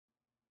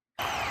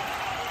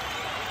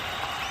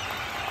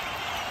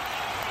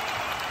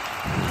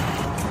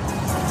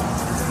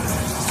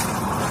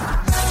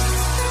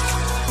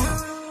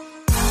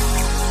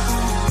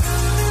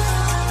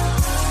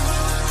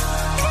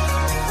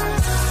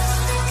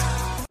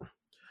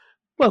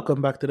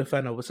Welcome back to the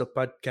Fan of What's Up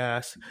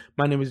podcast.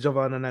 My name is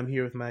Jovan and I'm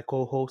here with my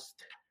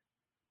co-host.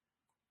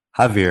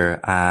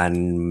 Javier,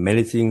 and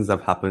many things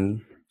have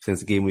happened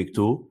since game week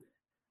 2.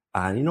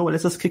 And you know what,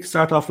 let's just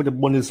kickstart off with the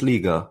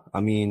Bundesliga. I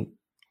mean,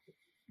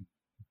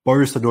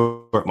 Borussia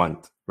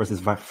Dortmund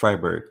versus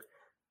Freiburg.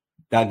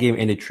 That game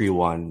ended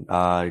 3-1.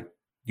 Do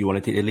you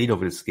want to take the lead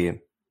over this game?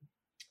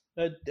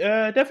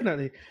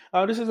 Definitely.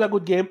 This is a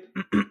good game.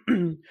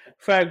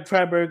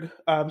 Freiburg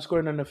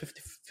scoring on the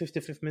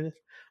 55th minute.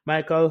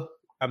 Michael,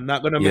 I'm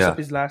not going to mess up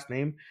his last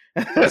name,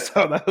 so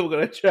I'm not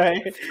going to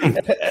try.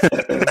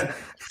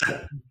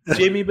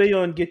 Jamie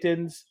Bayonne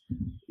Gittins,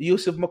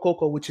 Yusuf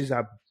Makoko, which is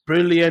a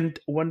brilliant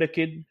wonder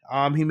kid.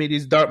 He made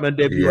his Dortmund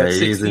debut at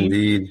 16. He is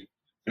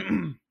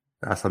indeed.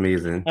 That's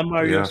amazing. And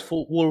Marius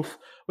Wolf.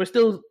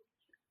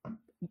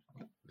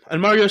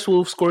 And Marius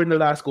Wolf scoring the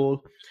last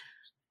goal.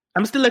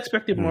 I'm still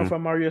expecting more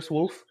from Marius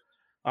Wolf.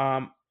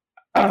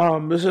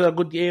 This is a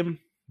good game.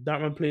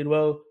 Dortmund played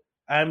well.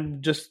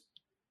 I'm just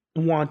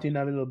wanting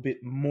a little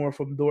bit more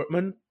from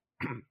Dortmund,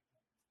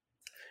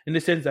 in the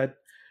sense that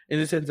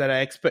I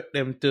expect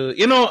them to,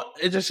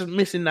 it's just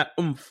missing that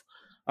oomph.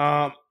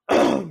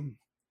 In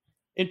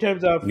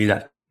terms of need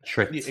that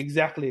trick.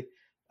 Exactly.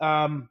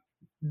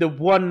 The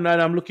one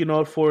that I'm looking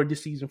out for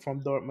this season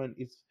from Dortmund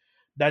is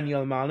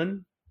Daniel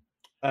Malen,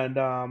 and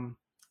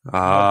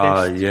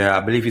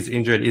I believe he's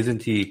injured,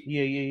 isn't he?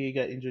 Yeah, he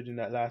got injured in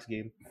that last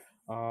game.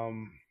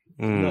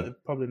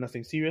 Probably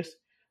nothing serious,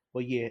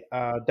 but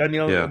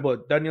Daniel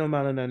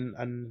Malen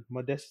and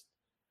Modeste.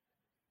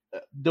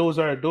 Those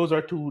are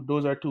two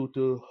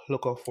to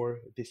look out for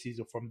this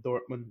season from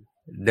Dortmund.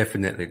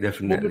 Definitely.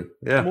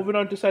 Moving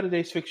on to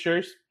Saturday's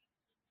fixtures.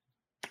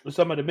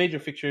 Some of the major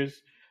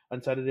fixtures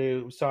on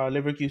Saturday, we saw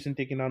Leverkusen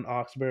taking on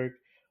Augsburg,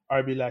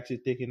 RB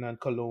Leipzig taking on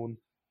Cologne,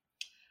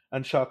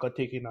 and Schalke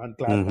taking on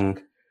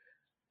Gladbach.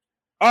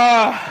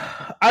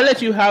 I'll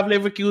let you have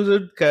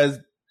Leverkusen because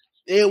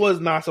it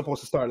was not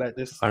supposed to start like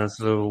this.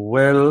 Honestly,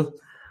 well,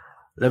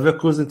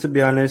 Leverkusen, to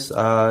be honest,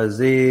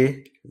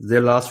 they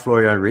lost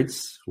Florian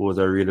Ritz, who was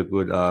a really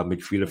good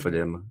midfielder for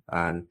them,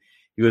 and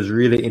he was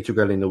really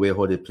integral in the way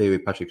how they play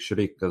with Patrick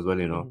Schick as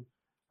well, And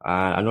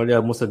I know they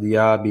have Moussa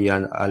Diaby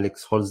and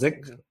Alex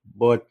Holzek,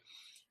 but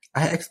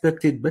I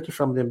expected better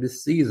from them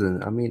this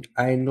season. I mean,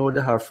 I know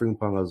they have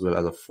Frimpong as well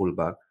as a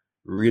fullback,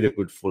 really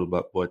good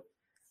fullback, but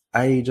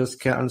I just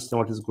can't understand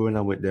what is going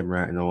on with them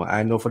right now.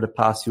 I know for the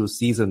past few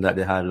seasons that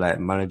they had like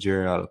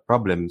managerial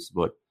problems,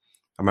 but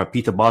I mean,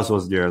 Peter Bosz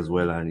was there as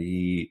well, and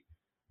he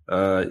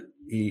I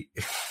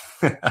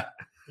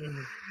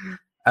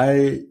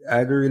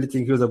don't really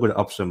think he was a good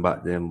option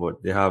back then,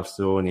 but they have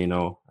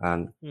Sony,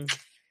 and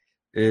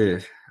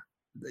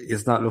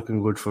it's not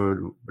looking good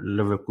for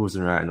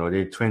Leverkusen right now.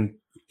 They're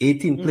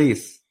 18th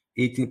place.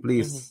 18th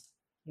place.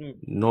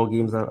 No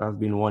games have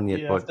been won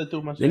yet, but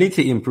they need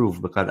to improve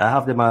because I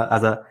have them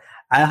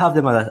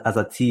as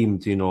a team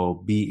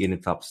to be in the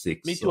top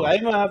 6. Me too. So I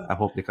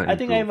hope they can. I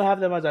think I even have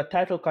them as a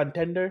title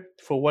contender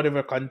for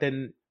whatever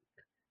content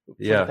for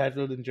the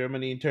title in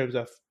Germany in terms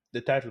of the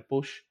title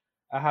push.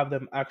 I have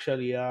them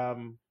actually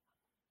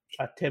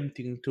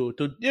attempting to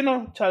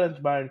challenge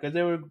Bayern because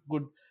they were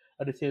good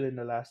at the tail end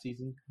of last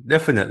season.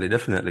 Definitely.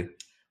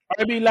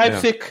 RB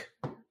Leipzig,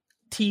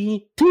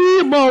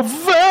 Timo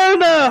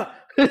Werner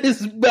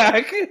is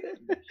back.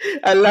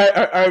 I like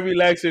RB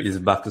Leipzig. He's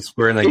back to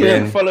scoring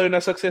again. Following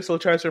a successful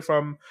transfer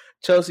from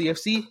Chelsea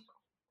FC.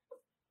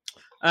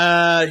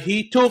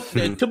 He took,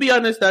 to be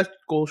honest, that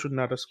goal should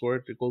not have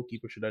scored. The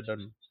goalkeeper should have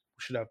done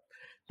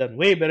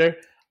way better.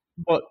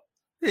 But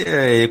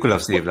he could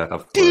have saved that,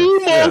 of course.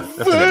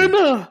 Timo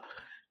Werner.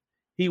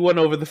 He won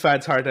over the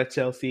fans' heart at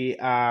Chelsea.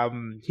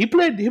 He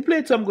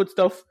played some good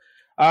stuff.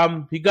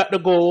 He got the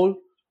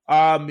goal.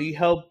 He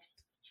helped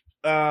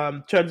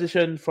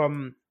transition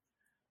from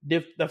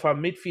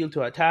midfield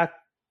to attack.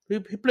 He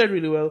played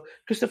really well.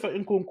 Christopher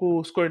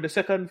Nkunku scored the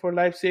second for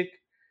Leipzig.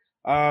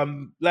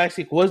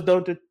 Leipzig was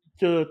down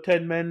to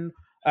 10 men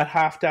at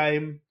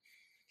halftime.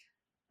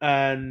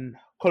 And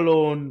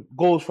Cologne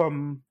goals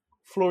from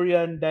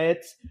Florian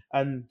Dietz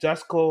and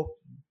Jasko,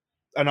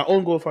 and an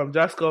own goal from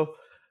Jasko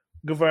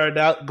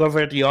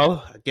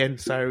Gvardiol. Again,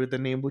 sorry with the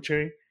name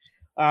butchery.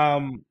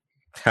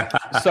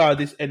 Saw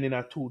this ending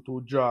a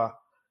 2-2 draw.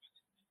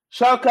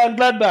 Schalke and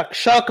Gladbach.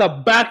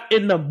 Schalke back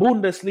in the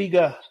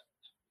Bundesliga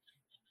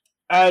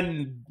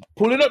and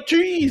pulling up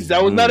trees. I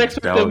was not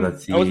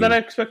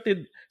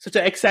expecting such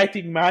an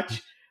exciting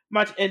match.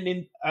 Match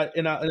ending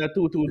in a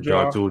 2-2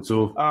 draw.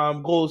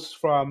 2-2. Goals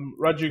from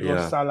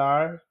Rodrigo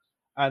Salar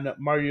and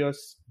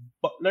Marius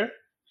Butler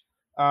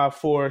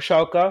for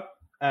Schalke,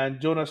 and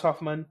Jonas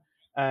Hoffmann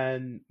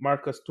and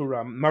Marcus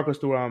Thuram. Marcus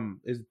Thuram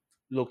is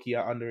low-key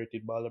an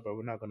underrated baller, but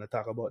we're not going to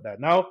talk about that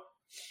now.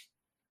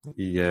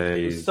 Yeah,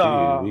 we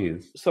saw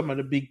some of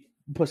the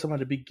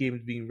big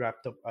games being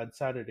wrapped up on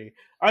Saturday.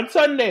 On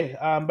Sunday,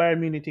 Bayern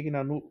Munich taking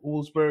on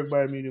Wolfsburg.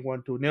 Bayern Munich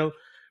 1-2-0.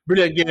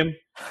 Brilliant game.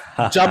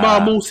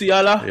 Jamal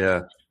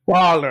Musiala,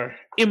 baller.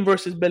 Him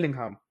versus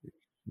Bellingham.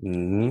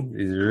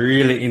 He's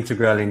really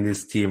integral in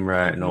this team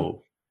right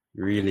now.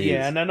 Really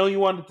Yeah, is. and I know you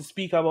wanted to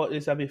speak about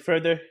this a bit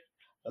further.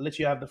 I'll let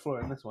you have the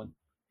floor on this one.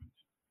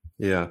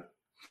 Yeah.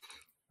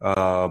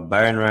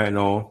 Bayern right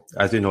now,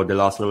 as you know, they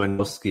lost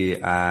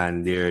Lewandowski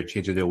and they're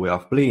changing their way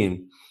of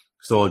playing.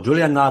 So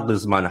Julian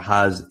Nagelsmann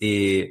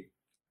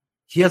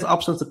he has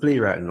options to play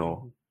right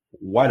now.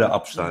 What are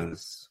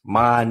options?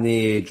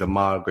 Mane,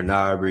 Jamal,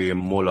 Gnabry,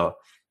 Muller.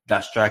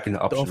 That's striking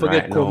Don't option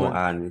forget right now. Coleman.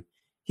 And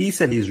he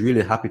said he's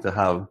really happy to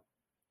have,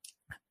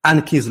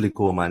 and Kingsley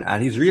Coleman,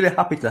 and he's really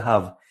happy to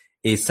have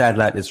a side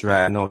like this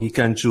right now. He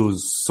can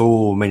choose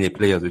so many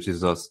players, which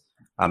is just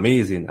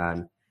amazing.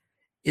 And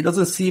it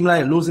doesn't seem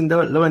like losing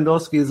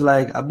Lewandowski is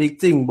like a big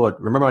thing, but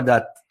remember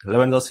that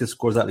Lewandowski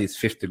scores at least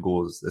 50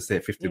 goals. Let's say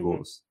 50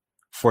 goals,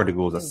 40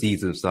 goals a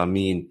season. So I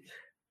mean,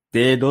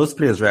 those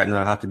players right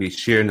now have to be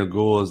sharing the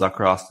goals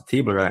across the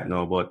table right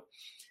now. But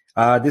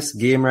this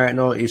game right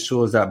now, it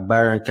shows that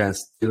Bayern can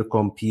still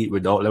compete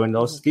without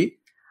Lewandowski,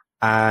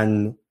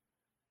 and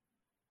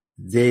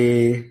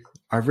they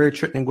are very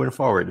threatening going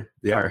forward.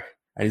 They are,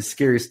 and it's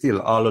scary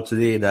still. Although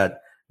today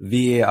that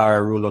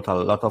VAR ruled out a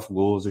lot of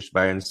goals which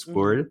Bayern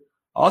scored,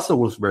 also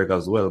Wolfsburg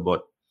as well.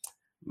 But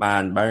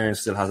man, Bayern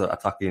still has an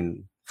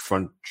attacking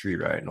front three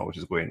right now, which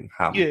is going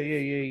ham.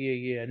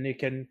 Yeah. And they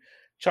can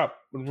chop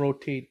and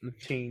rotate and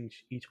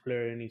change each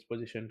player in each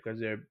position because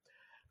they're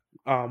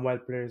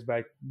wild players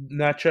by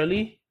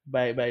naturally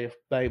by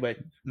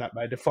not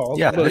by default.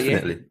 Yeah, But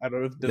definitely. I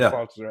don't know if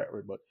default is the right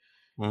word, but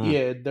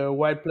they're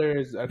wide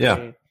players and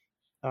they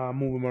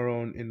move them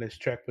around in the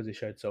strike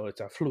position. So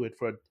it's a fluid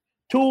for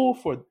 2,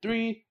 for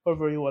 3,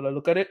 however you want to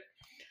look at it.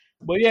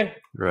 But yeah.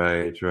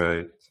 Right.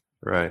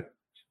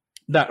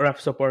 That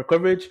wraps up our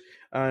coverage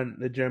on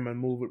the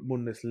German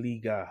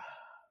Bundesliga.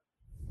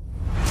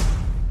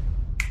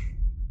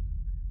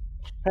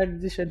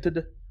 Transition to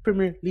the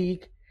Premier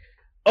League.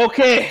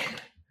 Okay.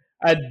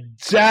 A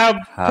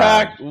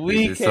jam-packed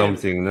weekend. This is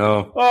something,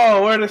 no?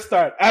 Oh, where to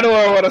start? I don't know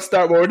where I want to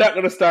start, but we're not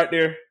going to start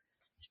there.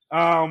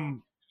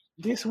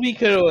 This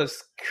weekend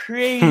was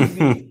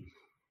crazy.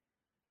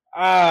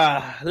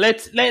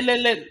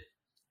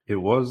 It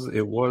was.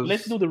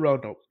 Let's do the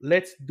roundup.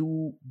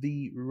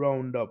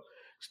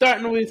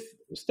 Starting on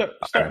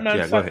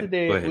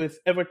Saturday with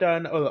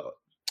Everton. Oh,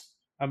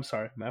 I'm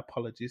sorry, my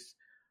apologies.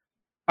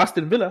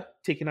 Aston Villa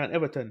taking on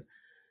Everton.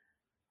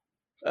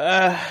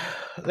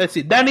 Let's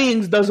see. Danny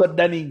Ings does what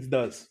Danny Ings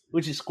does,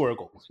 which is score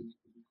goals.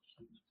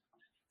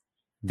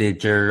 The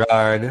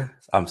Gerrard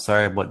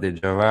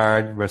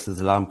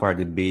versus Lampard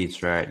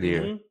debates right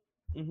there.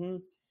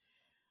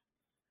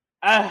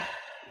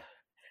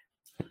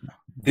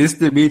 This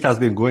debate has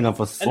been going on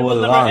for so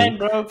long. End,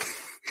 bro.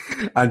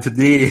 And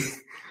today,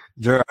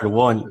 Gerrard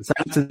won.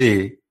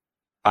 Saturday,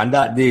 and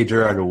that day,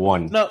 Gerrard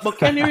won. No, but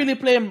can you really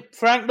play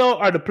Frank, though,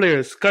 or the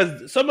players?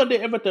 Because some of the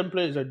Everton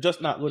players are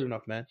just not good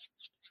enough, man.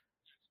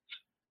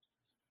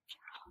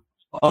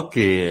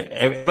 Okay,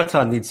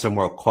 Everton needs some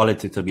more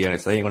quality, to be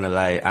honest. I ain't going to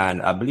lie.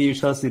 And I believe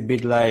Chelsea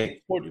bid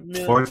like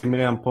 40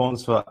 million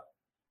pounds for...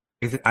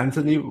 Is it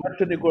Anthony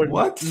Gordon?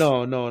 What?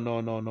 No.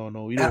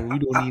 We don't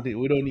need it.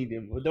 We don't need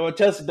him. No,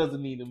 Chelsea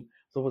doesn't need him.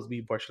 Supposed to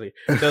be partially.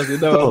 Chelsea,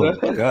 no.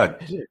 Oh,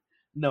 God.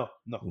 No.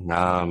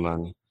 Nah,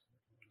 man.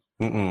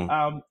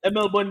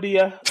 Emil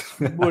Buendia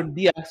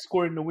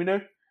scoring the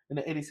winner in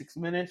the 86th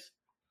minute.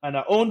 And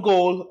an own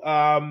goal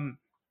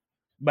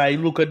by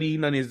Luka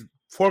Dean on his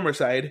former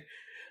side,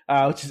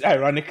 which is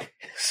ironic.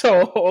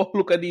 So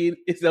Luka Dean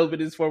is helping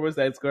his former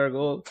side score a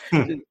goal.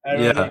 Which is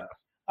ironic.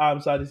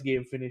 So this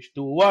game finished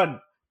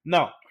 2-1.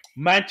 Now,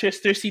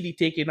 Manchester City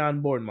taking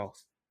on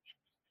Bournemouth.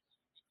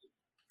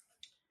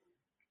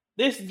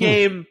 This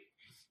game,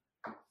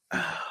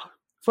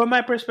 from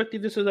my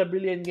perspective, this was a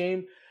brilliant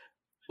game.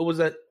 It was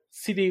a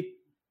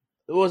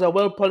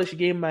well-polished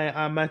game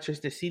by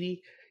Manchester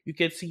City. You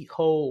can see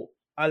how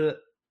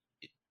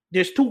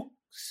there's two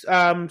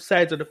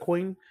sides of the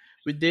coin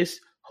with this.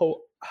 How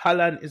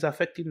Haaland is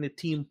affecting the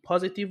team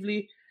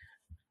positively,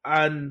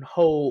 and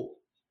how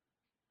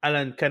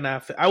Haaland can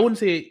affect. I wouldn't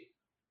say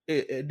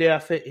they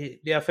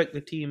affect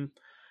the team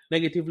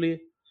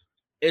negatively.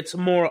 It's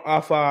more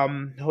of how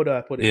do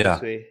I put it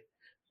this way?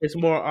 It's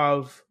more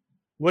of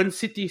when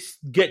City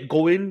get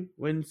going,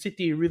 when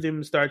City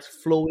rhythm starts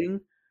flowing,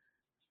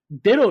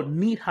 they don't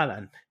need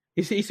Haaland.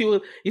 You see,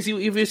 if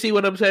you see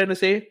what I'm trying to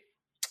say,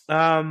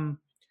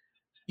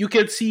 you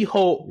can see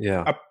how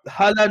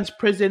Haaland's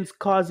presence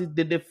causes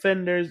the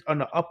defenders on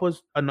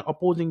the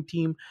opposing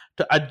team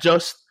to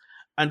adjust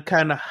and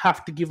kind of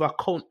have to give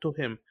account to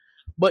him.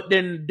 But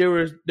then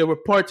there were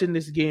parts in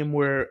this game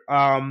where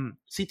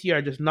City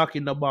are just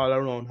knocking the ball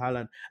around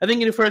Haaland. I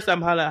think in the first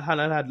time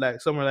Haaland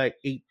had somewhere like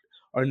 8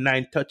 or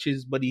 9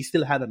 touches, but he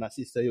still had an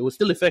assist. So it was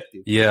still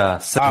effective. Yeah,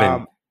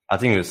 7. I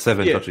think it was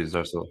 7 touches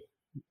or so.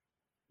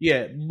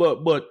 Yeah,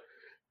 but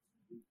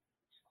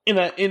in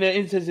an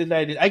instance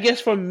like this, I guess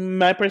from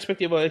my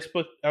perspective, I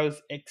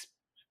was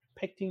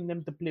expecting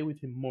them to play with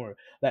him more,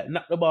 like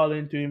knock the ball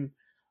into him,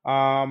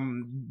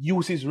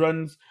 use his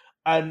runs,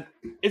 and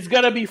it's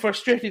gonna be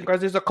frustrating because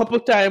there's a couple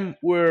times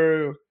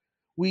where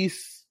we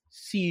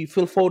see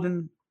Phil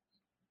Foden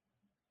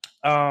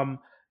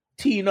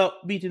teeing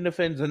up, beating the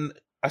fence, and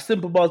a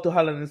simple ball to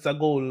Haaland is a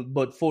goal,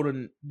 but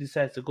Foden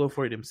decides to go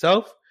for it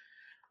himself.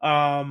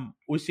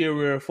 We see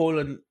where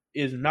Foden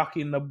is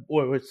knocking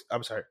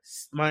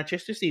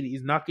Manchester City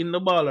is knocking the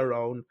ball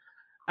around,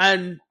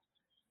 and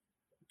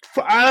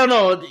I don't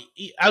know.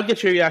 I'll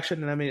get your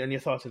reaction in a minute and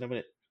your thoughts in a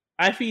minute.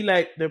 I feel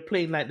like they're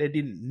playing like they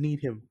didn't need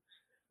him,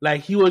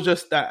 like he was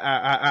just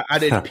a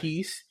added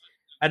piece,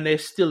 and they're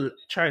still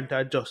trying to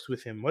adjust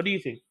with him. What do you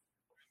think?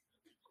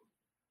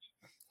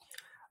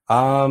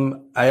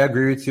 I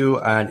agree with you,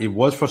 and it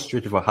was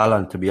frustrating for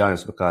Haaland, to be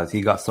honest, because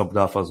he got subbed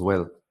off as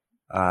well,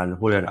 and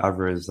Julian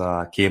Alvarez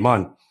came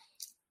on.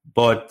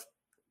 But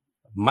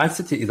Man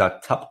City is a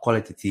top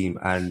quality team,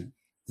 and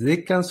they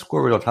can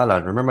score without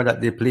Haaland. Remember that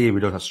they play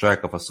without a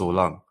striker for so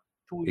long.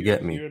 2 years, you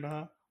get me? Year and a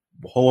half.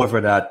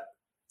 However,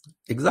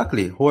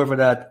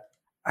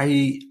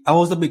 I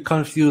was a bit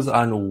confused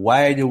on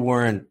why they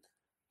weren't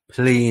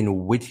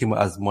playing with him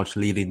as much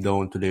leading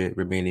down to the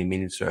remaining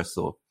minutes or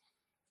so.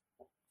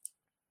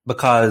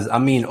 Because, I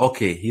mean,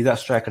 okay, he's a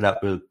striker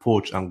that will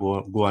poach and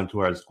go on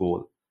towards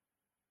goal.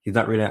 He's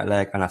not really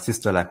like an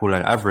assister like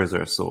Julian Alvarez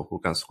or so, who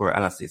can score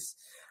an assist.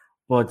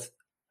 But,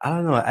 I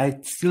don't know, I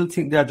still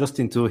think they're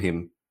adjusting to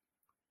him.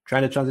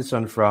 Trying to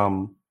transition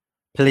from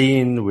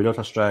playing without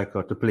a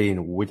striker to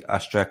playing with a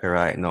striker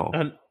right now.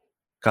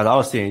 Because I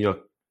was saying,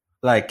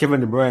 like Kevin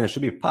De Bruyne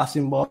should be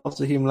passing balls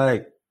to him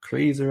like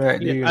crazy right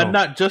there. You know? And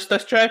not just a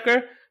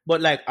striker,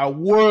 but like a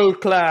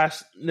world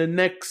class, the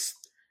next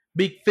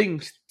big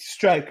thing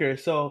striker.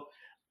 So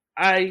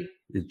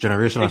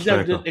generational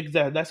striker.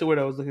 Exactly, that's the word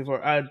I was looking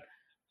for. And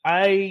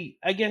I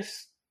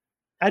guess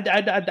I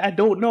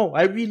don't know.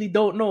 I really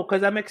don't know,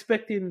 because I'm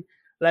expecting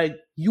like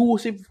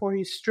use him for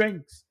his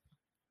strengths.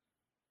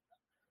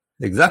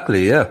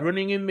 Exactly, yeah.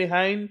 Running in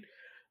behind,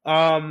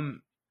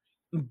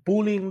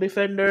 bullying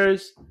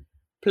defenders,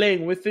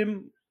 playing with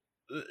him.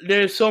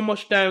 There's so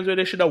much times where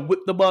they should have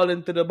whipped the ball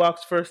into the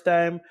box first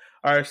time,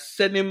 or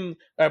send him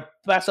or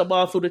pass a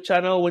ball through the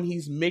channel when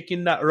he's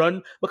making that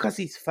run, because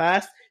he's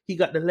fast, he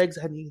got the legs,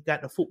 and he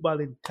got the football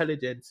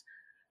intelligence.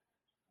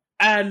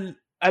 And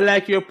I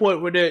like your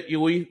point where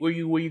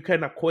you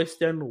kind of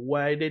question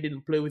why they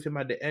didn't play with him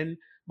at the end,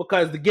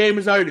 because the game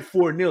is already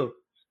 4-0.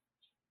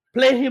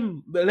 Play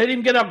him, let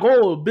him get a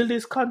goal, build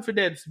his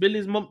confidence,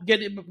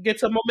 get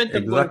some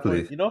momentum going for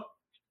it, you know?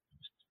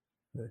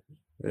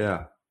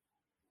 Yeah.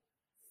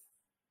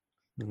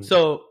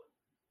 So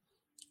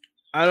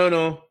I don't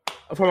know.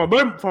 From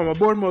a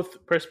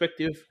Bournemouth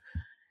perspective,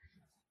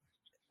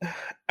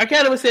 I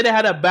can't even say they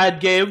had a bad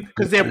game,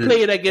 because they're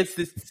playing against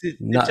the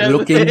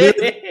looking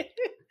good.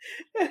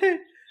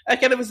 I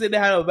can't even say they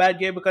had a bad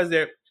game, because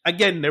they're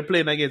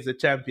playing against the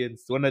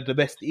champions, one of the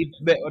best.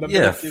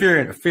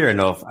 Fair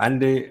enough,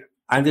 and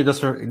they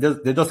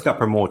just got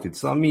promoted.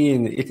 So I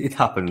mean, it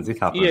happens. It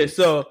happens. Yeah.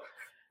 So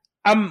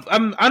I'm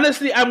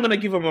honestly gonna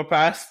give them a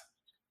pass.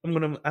 I'm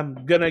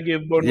gonna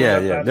give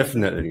Bournemouth a pass.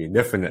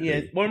 Definitely.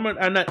 Yeah, Bournemouth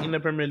are not in the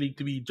Premier League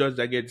to be judged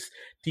against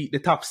the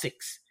top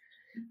six,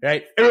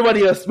 right?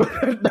 Everybody else,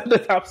 but not the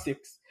top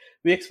six.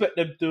 We expect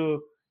them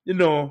to,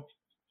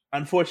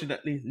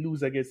 unfortunately,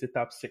 lose against the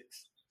top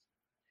six.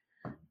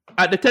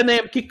 At the 10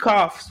 a.m.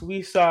 kickoffs,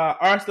 we saw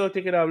Arsenal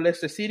taking on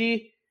Leicester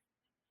City,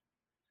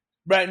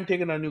 Brighton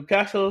taking on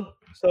Newcastle,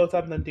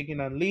 Southampton taking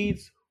on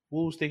Leeds,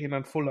 Wolves taking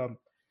on Fulham.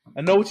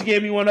 I know which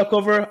game you want to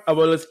cover. I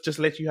will just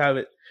let you have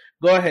it.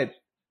 Go ahead.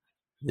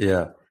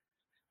 Yeah.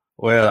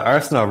 Well,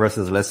 Arsenal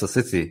versus Leicester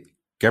City.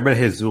 Gabriel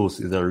Jesus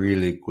is a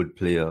really good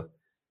player.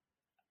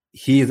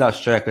 He is a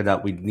striker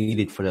that we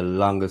needed for the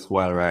longest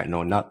while right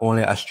now. Not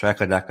only a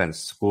striker that can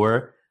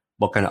score,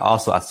 but can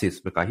also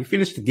assist, because he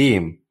finished the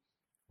game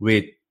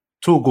with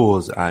 2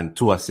 goals and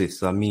 2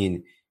 assists. I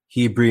mean,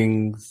 he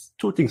brings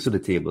 2 things to the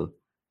table.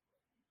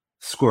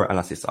 Score and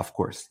assist, of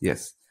course,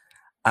 yes.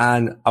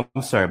 And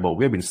I'm sorry, but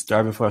we've been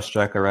starving for a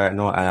striker right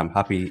now, and I'm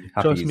happy.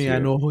 Trust me, here. I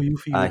know how you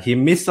feel. He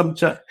missed some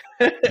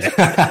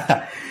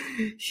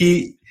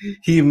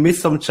he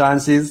missed some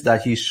chances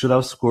that he should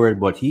have scored,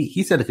 but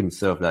he said it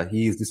himself that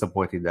he is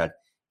disappointed that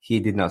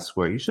he did not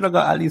score. He should have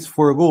got at least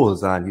 4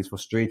 goals, and he's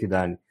frustrated,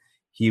 and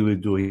he will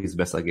do his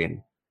best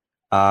again.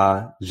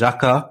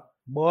 Xhaka,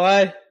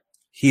 boy,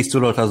 he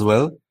stood out as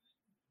well.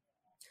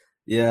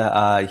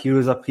 Yeah,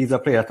 he's a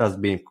player that has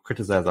been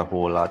criticized a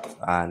whole lot,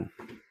 and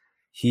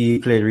he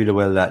played really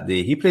well that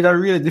day. He played a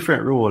really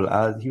different role,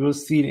 as he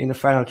was seen in the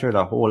final third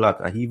a whole lot,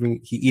 and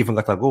he even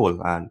got a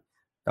goal, and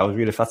that was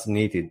really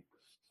fascinating.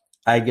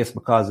 I guess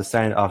because the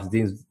sign of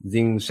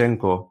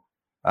Zinchenko,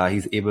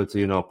 he's able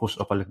to push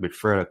up a little bit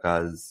further,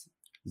 because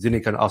Zini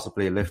can also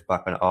play left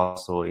back and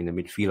also in the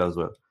midfield as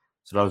well.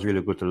 So that was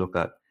really good to look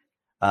at.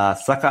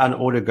 Saka and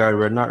Odegaard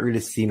were not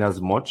really seen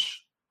as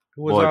much. It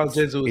was all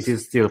Jesus. It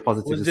is still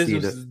positive to see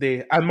that.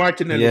 Day. And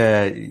Martinelli.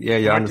 Yeah,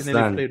 you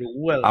understand. Played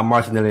well. And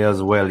Martinelli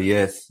as well,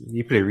 yes.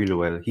 He played really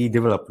well. He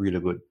developed really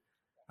good.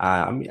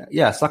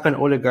 Saka and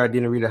Odegaard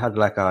didn't really have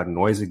like a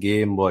noisy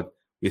game, but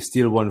we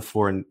still won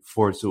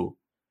 4-2.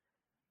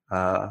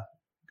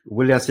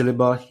 William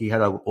Saliba, he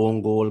had an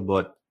own goal,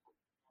 but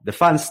the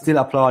fans still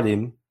applaud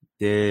him.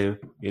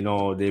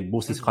 they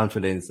boost his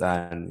confidence,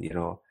 and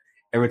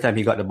every time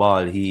he got the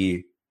ball,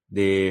 they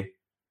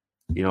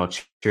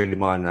cheered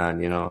him on,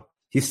 and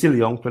he's still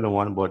young,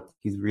 21, but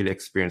he's really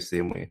experienced the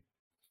same way.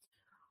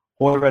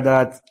 However,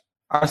 that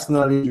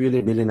Arsenal is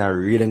really building a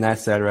really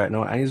nice side right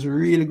now, and it's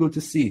really good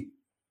to see.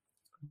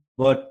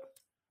 But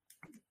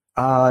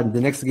the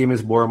next game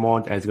is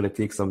Bournemouth, and it's going to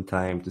take some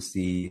time to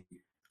see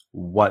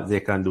what they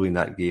can do in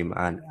that game.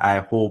 And I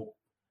hope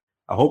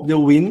they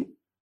win.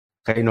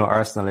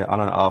 Arsenal are on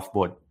and off,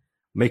 but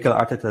Mikel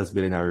Arteta is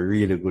building a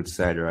really good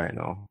side right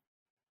now.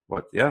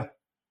 But yeah.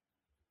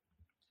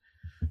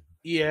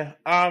 Yeah.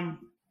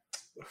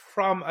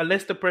 From a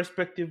Leicester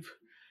perspective,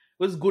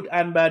 it was good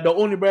and bad. The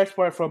only bright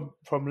spot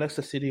from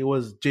Leicester City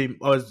was James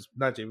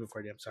Maddison.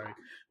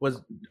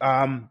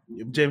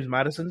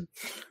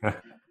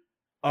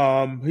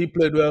 He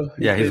played well.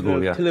 He's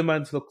good. Yeah.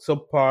 Tielemans looked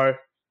subpar.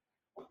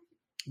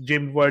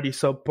 James Vardy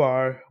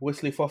subpar.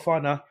 Wesley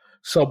Fofana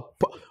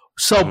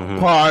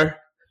subpar.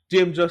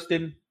 James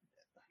Justin.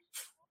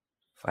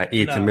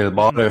 80 mil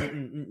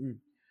baller.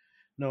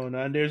 No.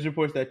 And there's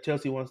reports that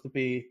Chelsea wants to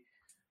pay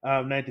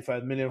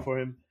 95 million for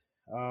him.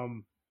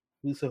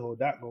 We'll see how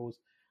that goes.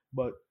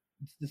 But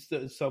it's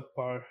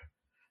subpar.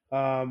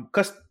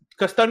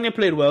 Castagna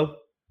played well,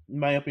 in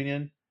my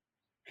opinion.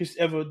 Chris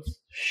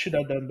Evans should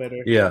have done better.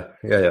 Yeah.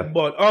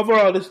 But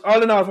overall,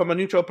 all in all, from a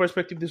neutral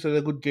perspective, this was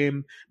a good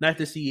game. Nice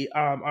to see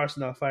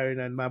Arsenal firing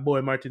and my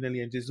boy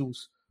Martinelli and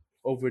Jesus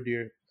over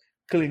there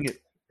killing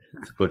it.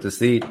 It's good to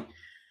see.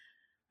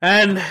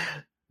 And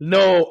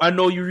no, I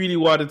know you really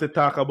wanted to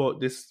talk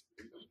about this,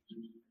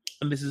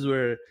 and this is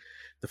where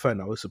the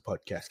Final Whistle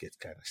podcast gets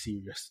kind of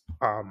serious.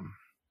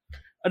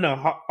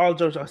 No, all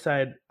jokes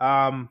aside,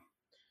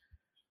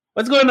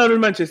 what's going on with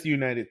Manchester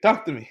United?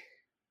 Talk to me,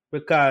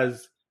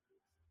 because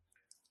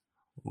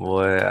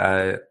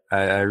boy,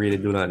 I really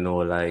do not know.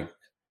 Like,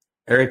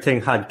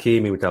 everything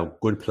came in with a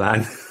good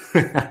plan,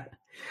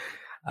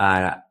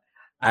 and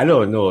I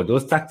don't know.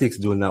 Those tactics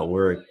do not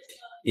work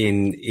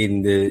in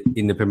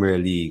the Premier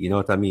League. You know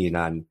what I mean?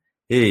 And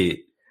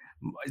hey,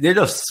 they're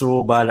just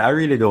so bad. I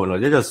really don't know.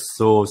 They're just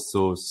so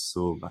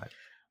bad.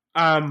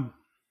 All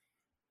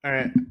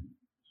right.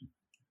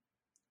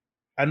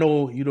 I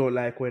know you don't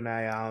like when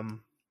I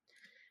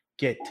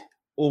get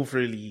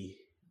overly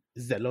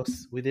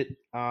zealous with it.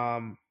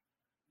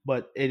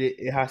 But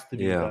it has to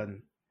be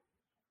done.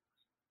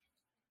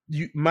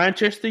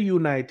 Manchester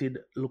United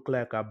look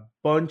like a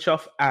bunch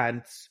of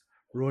ants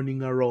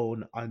running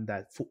around on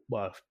that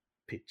football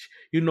pitch.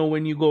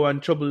 When you go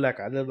and trouble like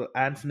a little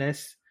ant's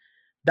nest,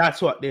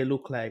 that's what they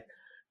look like.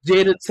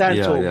 Jadon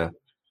Sancho,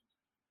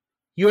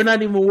 you're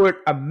not even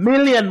worth $1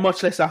 million,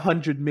 much less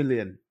 100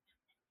 million.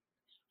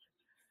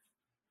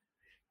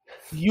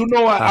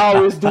 I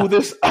always do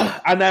this,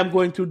 and I'm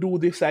going to do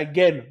this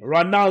again.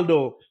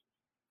 Ronaldo,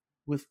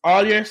 with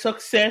all your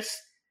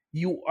success,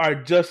 you are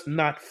just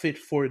not fit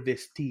for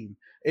this team.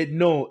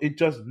 It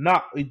just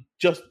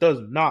does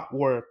not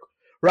work.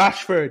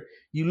 Rashford,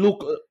 you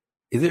look.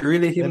 Is it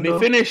really him? Let me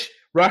finish.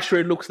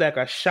 Rashford looks like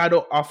a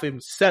shadow of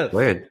himself.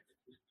 Weird.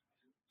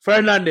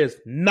 Fernandes,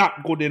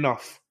 not good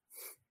enough.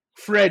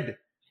 Fred,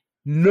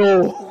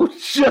 no,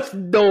 just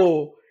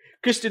no.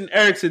 Christian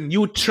Eriksen,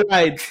 you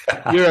tried.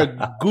 You're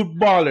a good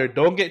baller.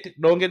 Don't get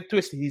it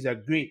twisted. He's a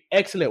great,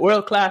 excellent,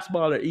 world-class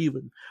baller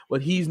even.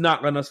 But he's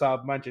not going to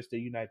solve Manchester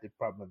United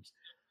problems.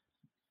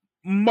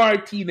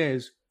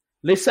 Martinez,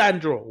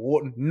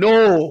 Lisandro,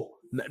 no.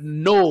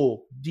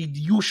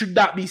 You should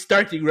not be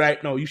starting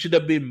right now. You should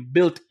have been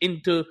built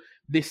into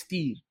this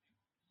team.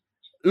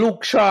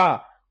 Luke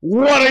Shaw,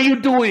 what are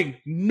you doing?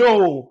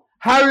 No.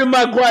 Harry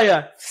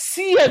Maguire,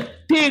 see a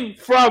thing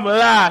from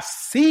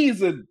last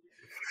season.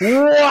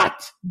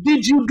 What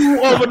did you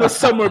do over the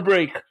summer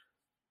break?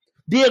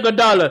 Diego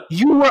Dalla,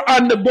 you were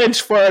on the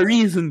bench for a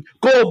reason.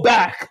 Go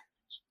back.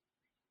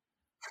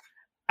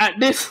 At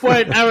this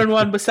point, Aaron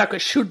Wan-Bissaka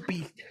should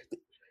be.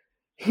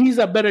 He's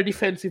a better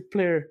defensive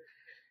player.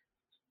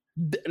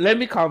 Let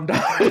me calm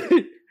down.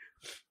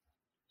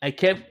 I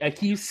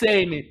keep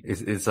saying it.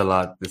 It's a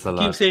lot. I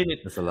keep saying it.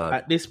 It's a lot.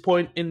 At this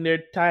point in their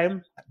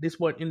time, at this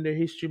point in their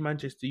history,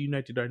 Manchester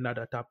United are not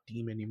a top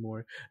team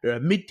anymore. They're a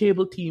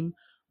mid-table team,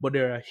 but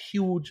they're a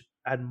huge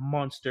and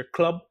monster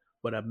club,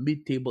 but a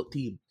mid-table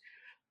team.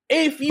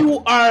 If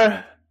you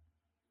are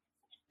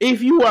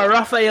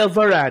Rafael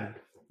Varane,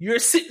 you're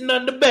sitting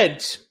on the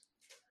bench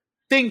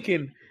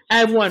thinking,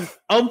 I've won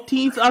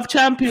umpteenth of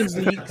Champions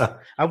League,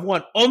 I've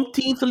won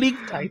umpteenth league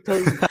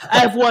titles,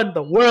 I've won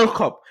the World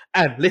Cup,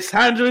 and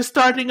Lisandro is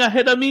starting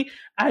ahead of me.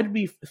 I'd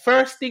be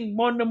first thing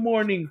Monday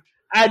morning,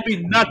 I'd be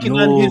knocking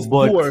on his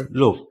door.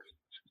 Look.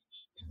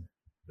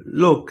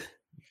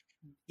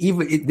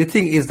 Even the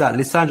thing is that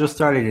Lisandro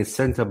started in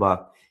centre back.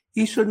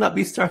 He should not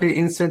be starting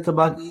in centre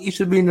back. He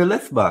should be in the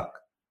left back.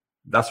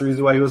 That's the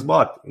reason why he was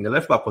bought in the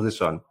left back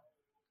position.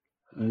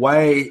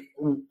 Why?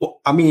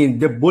 I mean,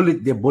 they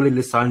bullied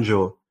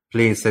Lisandro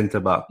playing centre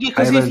back. Yeah,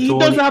 because he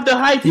doesn't have the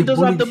height. He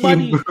doesn't have the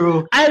body.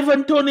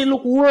 Ivan Toney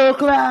look world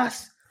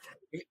class.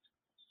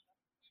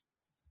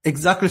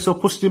 Exactly. So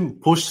push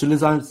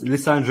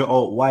Lissandra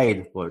out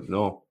wide, but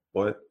no.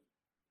 But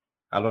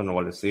I don't know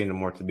what to say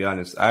anymore. To be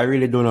honest, I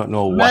really do not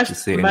know what to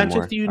say anymore.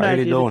 Manchester I really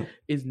United don't.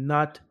 is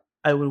not.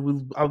 I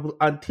will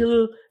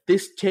until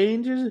this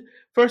changes.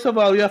 First of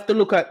all, you have to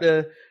look at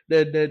the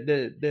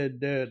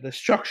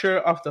structure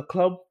of the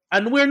club,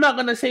 and we're not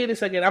going to say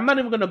this again. I'm not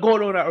even going to go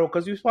down that road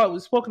because we've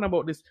spoken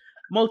about this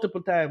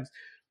multiple times.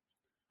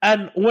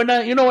 And when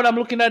when I'm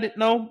looking at it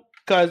now,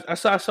 because I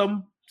saw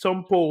some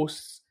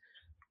posts,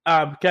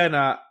 kind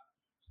of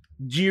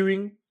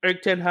jeering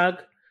Erik Ten Hag.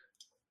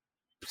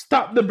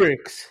 Stop the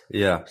brakes.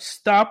 Yeah.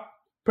 Stop.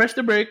 Press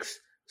the brakes.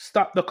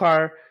 Stop the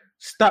car.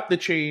 Stop the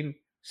train.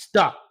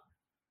 Stop.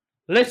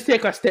 Let's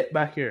take a step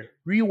back here.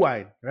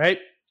 Rewind, right?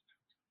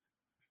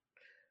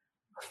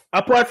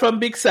 Apart from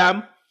Big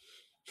Sam,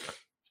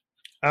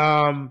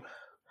 no,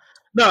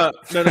 not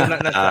Sam.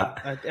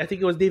 I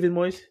think it was David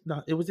Moyes.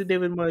 No, it wasn't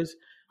David Moyes.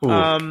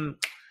 Louis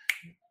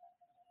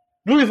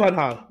van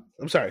Gaal.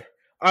 I'm sorry.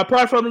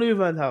 Apart from Louis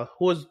van Gaal,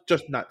 who was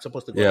just not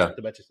supposed to go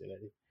to Manchester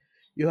United,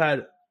 you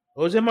had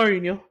Jose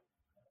Mourinho,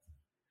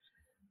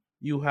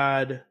 you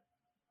had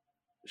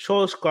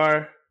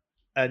Solskjaer,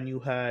 and you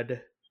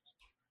had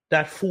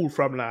that fool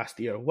from last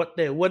year.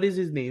 What is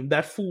his name?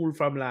 That fool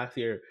from last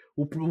year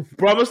who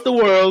promised the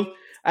world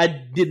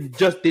and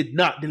did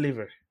not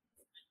deliver.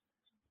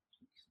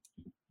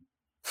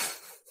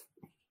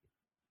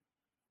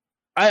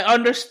 I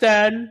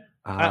understand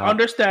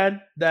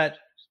that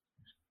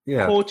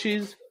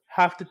coaches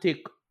have to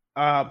take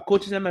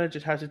coaches and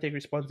managers have to take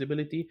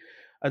responsibility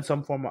and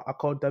some form of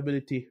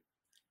accountability.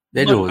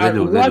 At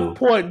what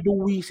point do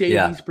we say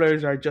these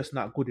players are just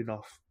not good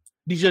enough?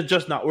 These are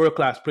just not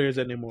world-class players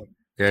anymore.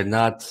 They're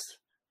not.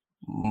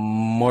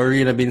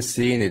 Mourinho been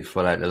saying it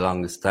for like the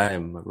longest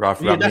time. Ralph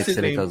Rangnick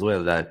said it as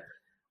well, that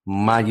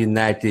Man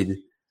United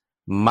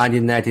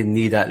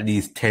need at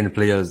least 10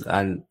 players,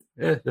 and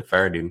they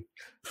fired him.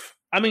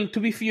 I mean, to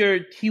be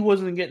fair, he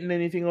wasn't getting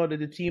anything out of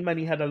the team, and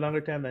he had a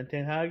longer time than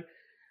Ten Hag.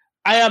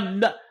 I am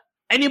not.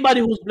 Anybody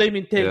who's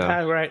blaming Ten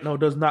Hag right now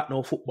does not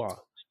know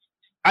football.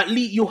 At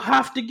least you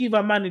have to give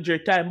a manager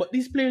time, but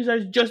these players are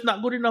just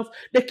not good enough.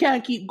 They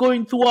can't keep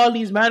going through all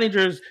these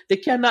managers. They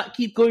cannot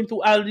keep going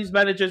through all these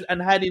managers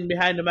and hiding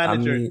behind the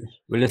manager. I mean,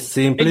 with the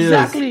same players.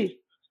 Exactly.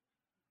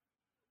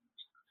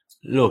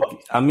 Look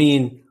at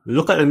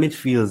the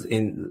midfields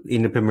in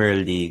the Premier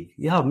League.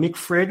 You have Mick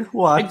Fred,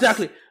 what?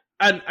 Exactly.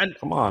 And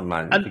come on,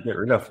 man. You can get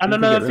rid of. And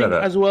another thing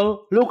as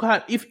well. Look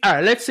at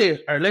let's say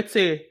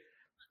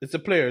it's the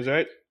players,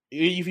 right?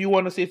 If you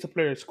want to say it's the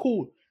players,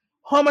 cool.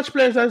 How much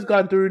players has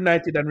gone to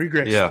United and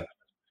regressed? Yeah.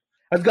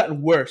 Has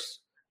gotten worse.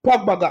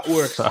 Pogba got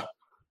worse.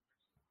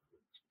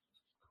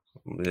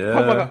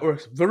 Pogba got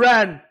worse.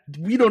 Varane,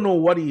 we don't know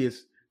what he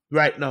is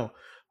right now.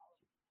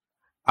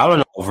 I don't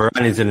know who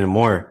Varane is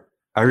anymore.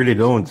 I really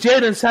don't.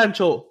 Jadon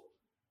Sancho.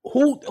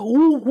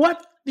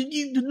 What did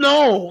you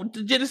know?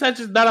 Jadon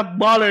Sancho is not a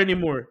baller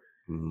anymore.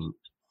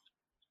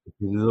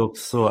 He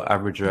looks so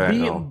average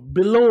now.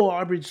 Below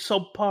average,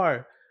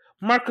 subpar.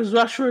 Marcus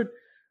Rashford.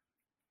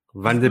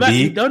 Van de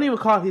Beek. Don't even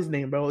call his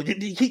name, bro.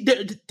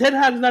 Ten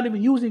Hag's not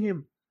even using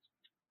him.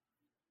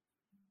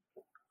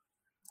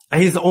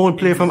 And he's the only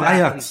player from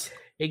Ajax.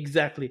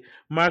 Exactly.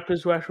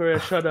 Marcus Rashford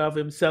has shut off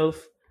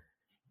himself.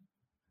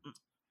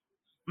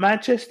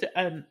 Manchester,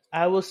 and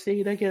I will say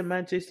it again,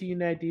 Manchester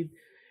United.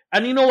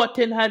 And you know what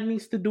Ten Hag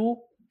needs to do?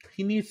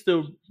 He needs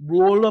to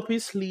roll up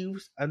his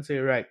sleeves and say,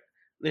 right,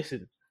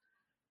 listen,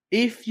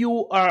 if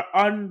you are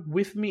on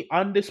with me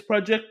on this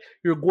project,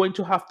 you're going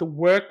to have to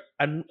work.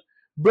 And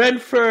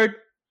Brentford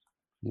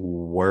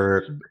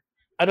work.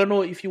 I don't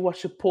know if you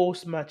watch the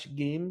post-match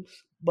games,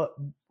 but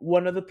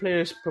one of the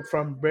players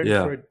from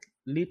Brentford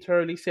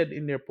literally said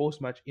in their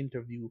post-match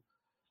interview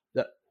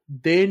that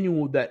they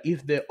knew that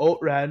if they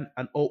outran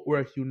and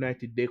outworked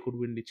United, they could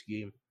win this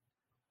game.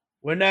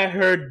 When I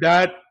heard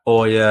that,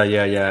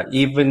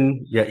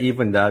 even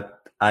that,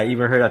 I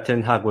even heard that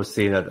Ten Hag was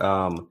saying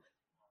that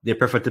they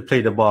prefer to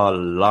play the ball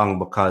long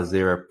because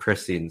they were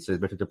pressing, so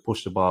it's better to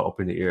push the ball up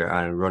in the air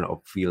and run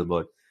upfield.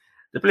 But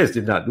the players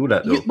did not do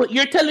that, though. But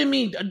you're telling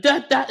me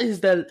those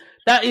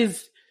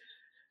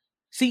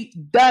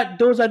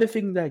are the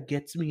things that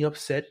gets me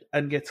upset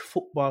and gets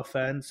football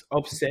fans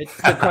upset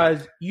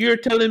because you're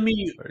telling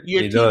me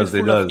your team is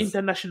full of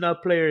international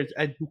players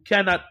and you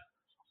cannot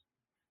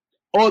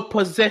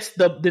outpossess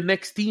the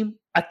next team,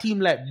 a team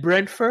like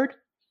Brentford.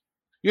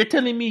 You're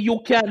telling me you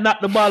can't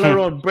knock the ball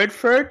around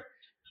Brentford?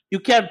 You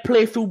can't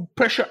play through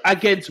pressure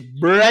against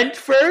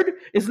Brentford?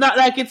 It's not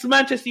like it's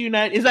Manchester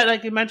United. It's not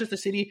like it's Manchester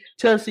City,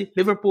 Chelsea,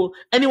 Liverpool,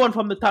 anyone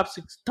from the top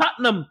six.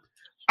 Tottenham,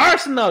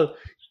 Arsenal,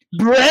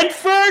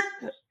 Brentford?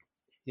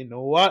 You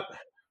know what?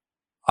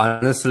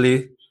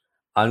 Honestly,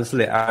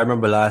 I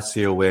remember last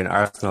year when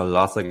Arsenal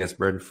lost against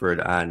Brentford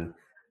and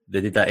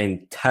they did that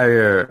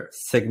entire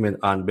segment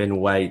on Ben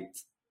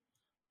White's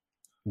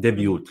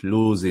debut,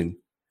 losing.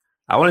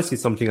 I want to see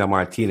something on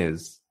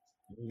Martinez.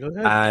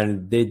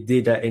 And they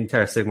did that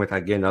entire segment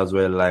again as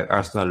well, like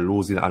Arsenal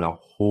losing on a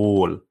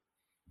whole.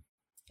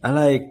 And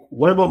like,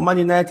 what about Man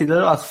United? They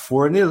lost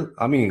 4-0.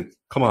 I mean,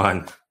 Come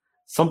on.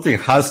 Something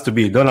has to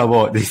be done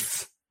about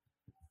this.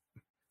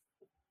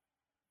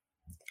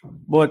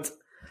 But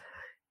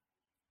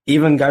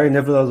even Gary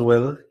Neville as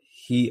well,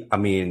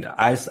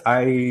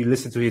 I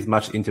listened to his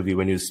match interview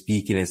when he was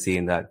speaking and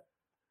saying that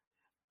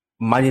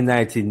Man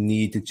United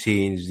need to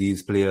change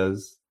these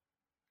players.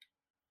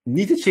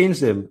 Need to change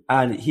them.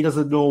 And he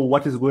doesn't know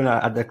what is going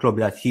on at the club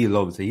that he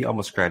loves. He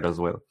almost cried as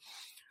well.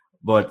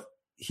 But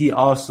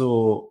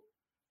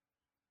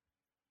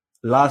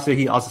last year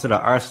he also said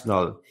at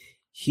Arsenal,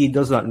 he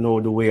does not know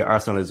the way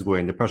Arsenal is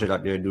going, the project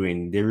that they're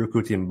doing. They're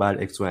recruiting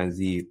bad X, Y, and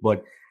Z.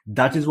 But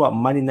that is what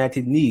Man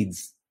United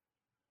needs.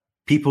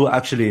 People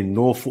actually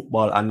know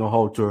football and know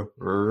how to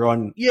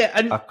run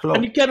a club.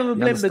 And you can't even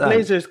blame the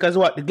Glazers because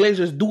what? The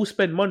Glazers do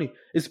spend money.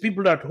 It's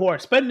people who are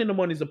spending the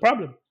money is the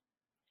problem.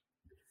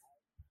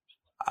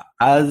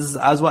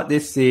 As what they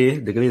say,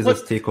 the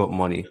Glazers take out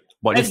money.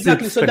 But they still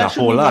spend a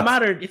whole lot.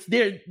 Matter. It's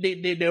they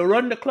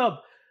run the club.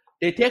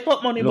 They take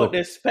out money, but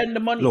they spend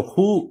the money.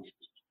 Who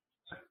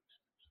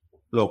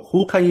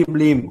can you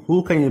blame?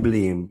 Who can you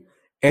blame?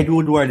 Ed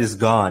Woodward is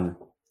gone.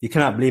 You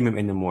cannot blame him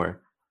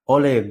anymore.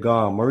 Ole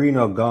gone.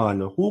 Marino gone.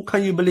 Who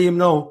can you blame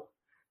now?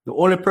 The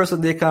only person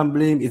they can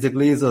blame is the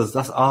Glazers.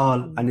 That's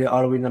all. And they're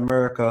all in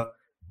America.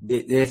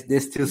 They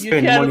still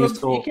spend money.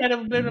 So you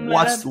can't blame them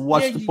what's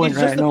the point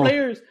right now?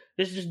 Players.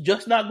 It's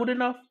just not good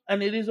enough,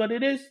 and it is what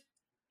it is.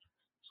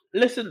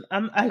 Listen,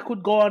 I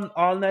could go on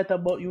all night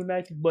about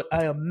United, but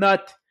I am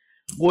not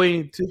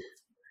going to.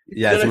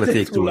 Yeah, it's going to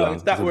take too long.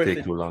 It's not worth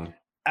it. Too long.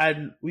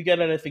 And we got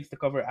other things to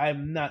cover.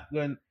 I'm not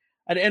going.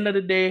 At the end of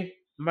the day,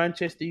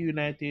 Manchester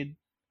United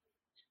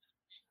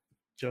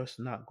just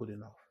not good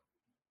enough.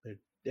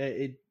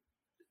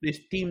 This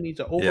team needs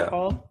an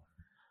overhaul.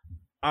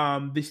 Yeah.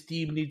 This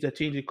team needs a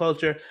change in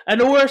culture.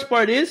 And the worst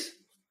part is,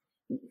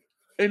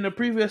 in the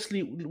previous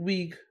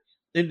week,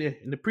 in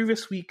the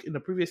previous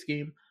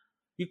game,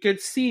 you can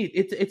see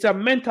it's a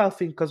mental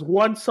thing because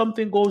once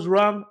something goes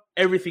wrong,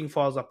 everything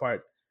falls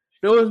apart.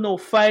 There was no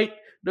fight.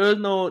 There was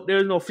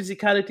no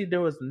physicality.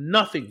 There was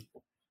nothing.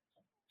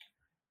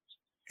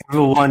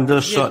 Everyone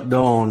just shut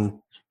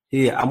down.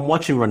 Yeah, I'm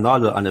watching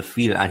Ronaldo on the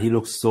field and he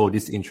looks so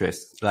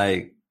disinterested.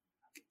 Like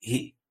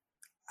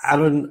I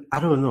don't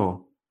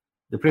know.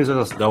 The players are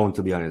just down,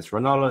 to be honest.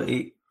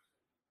 Ronaldo,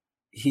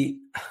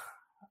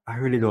 I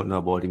really don't know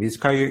about him. His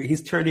career,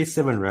 he's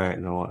 37 right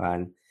now,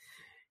 and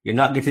you're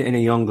not getting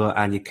any younger,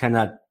 and you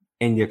cannot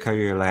end your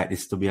career like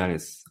this, to be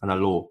honest, on a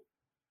low.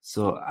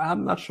 So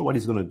I'm not sure what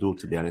he's going to do,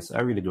 to be honest.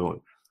 I really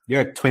don't.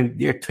 They're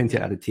 20 at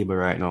the table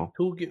right now.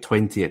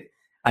 20th.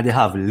 And they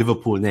have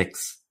Liverpool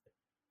next.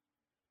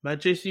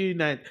 Manchester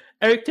United.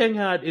 Eric Ten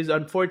Hag is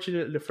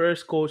unfortunately the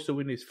first coach to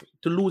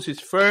lose his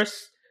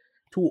first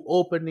 2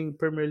 opening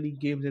Premier League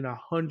games in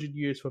 100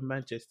 years for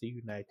Manchester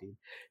United.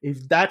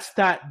 If that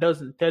stat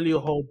doesn't tell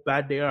you how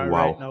bad they are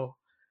right now,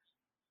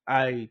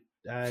 I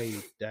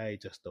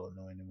just don't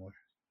know anymore.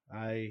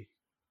 I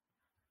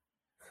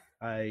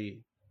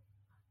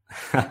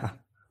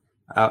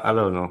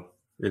don't know.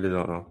 Really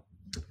don't know.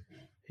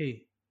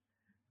 Hey,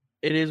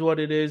 it is what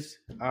it is.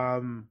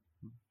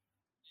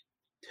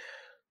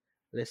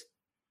 Let's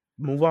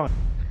move on.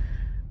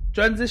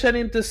 Transition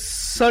into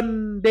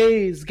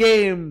Sunday's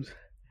games.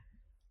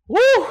 Woo!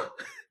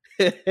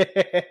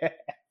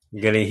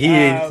 Getting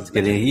heated. It's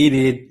getting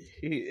heated.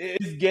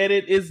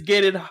 It's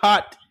getting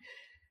hot.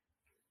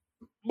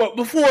 But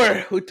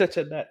before we touch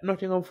on that,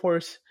 Nottingham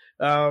Forest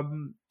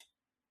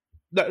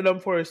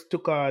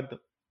took on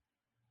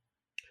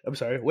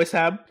West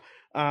Ham,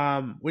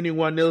 winning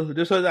 1-0.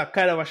 This was a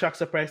kind of a shock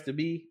surprise to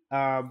me.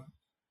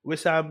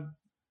 West Ham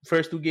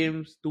first 2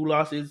 games, 2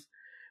 losses.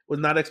 Was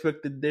not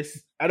expected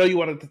this. I know you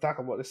wanted to talk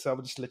about this, so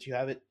I'll just let you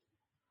have it.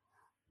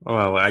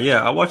 Oh well,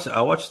 yeah, I watched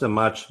the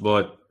match,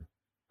 but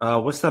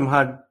West Ham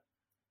had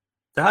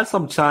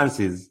some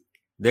chances.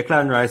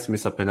 Declan Rice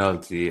missed a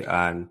penalty,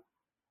 and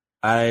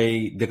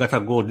they got a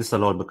goal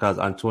disallowed because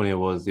Antonio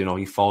was,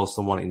 he fouled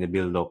someone in the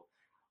build-up.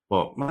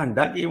 But man,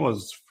 that game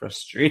was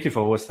frustrating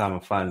for West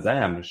Ham fans. I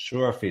am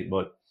sure of it.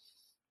 But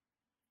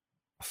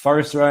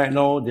Forest right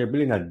now, they're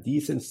building a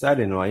decent side.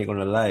 I ain't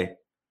gonna lie.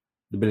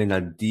 They're building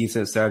a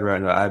decent side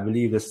right now. I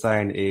believe they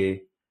signed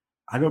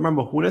I don't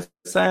remember who they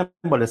signed,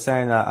 but they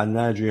signed a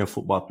Nigerian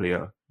football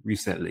player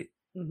recently.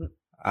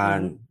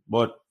 Mm-hmm.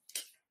 But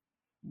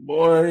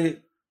boy,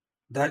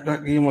 that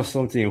game was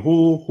something.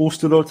 Who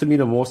stood out to me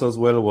the most as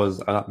well was,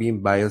 I'm not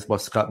being biased,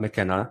 but Scott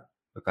McKenna,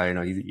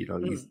 because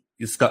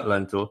he's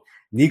Scotland too.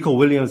 Nico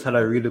Williams had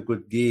a really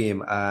good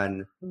game,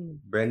 and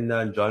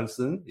Brendan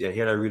Johnson, he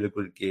had a really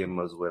good game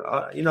as well.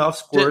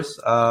 Of course,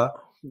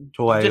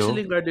 Jesse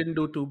Lingard didn't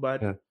do too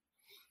bad. Yeah.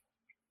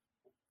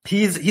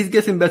 He's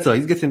getting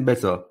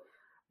better.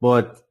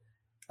 But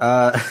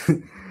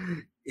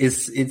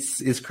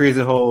it's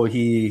crazy how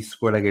he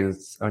scored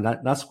against, or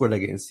not scored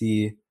against,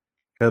 he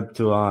helped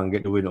to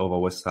get the win over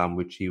West Ham,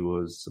 which he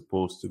was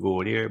supposed to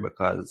go there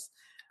because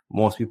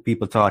most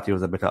people thought it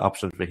was a better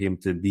option for him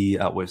to be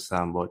at West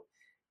Ham, but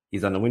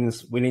he's on the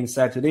winning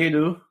side today,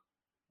 dude.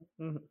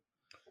 Mm-hmm.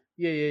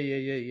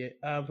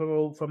 Yeah.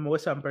 From a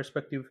West Ham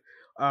perspective,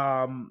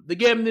 The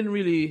game didn't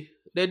really.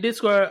 They did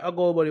score a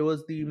goal, but it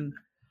was deemed,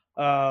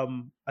 I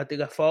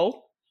think, a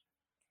foul.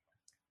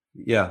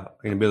 Yeah,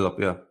 in the build up,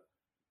 yeah.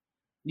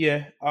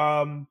 Yeah.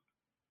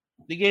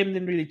 The game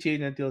didn't really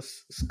change until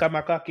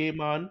Skamaka came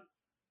on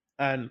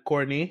and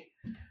Corny.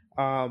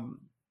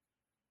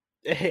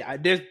 Hey,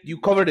 you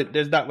covered it.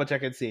 There's not much I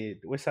can say.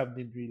 West Ham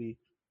didn't really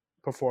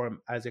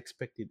perform as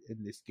expected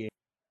in this game.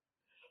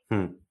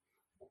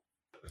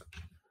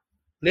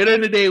 Later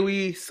in the day,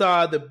 we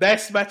saw the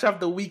best match of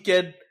the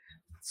weekend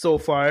so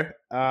far.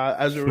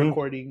 As we're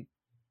recording,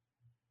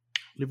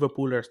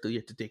 Liverpool are still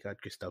yet to take out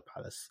Crystal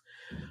Palace.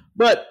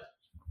 But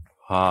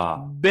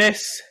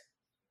best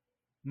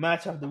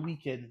match of the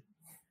weekend,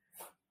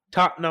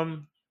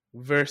 Tottenham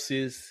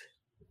versus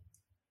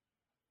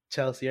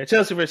Chelsea. Or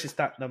Chelsea versus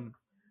Tottenham.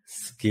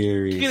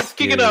 Scary.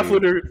 Kicking it off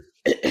with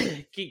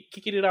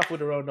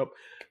a roundup.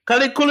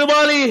 Khalid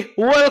Koulibaly,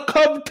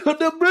 welcome to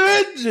the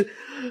bridge.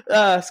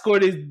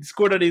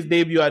 Scored on his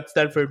debut at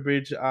Stamford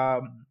Bridge.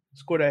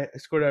 Scored a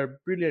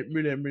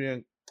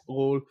brilliant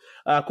goal.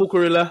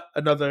 Cucurella,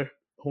 another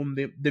home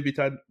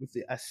debutant with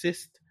the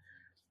assist.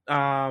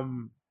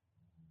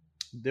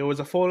 There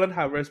was a foul on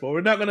Havertz, but we're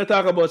not going to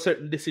talk about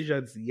certain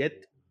decisions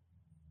yet,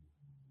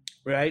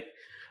 right?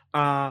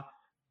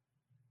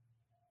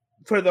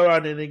 Further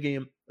on in the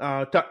game,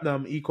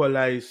 Tottenham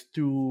equalized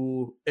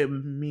to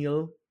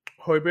Emil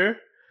Højbjerg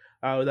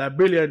with a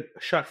brilliant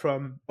shot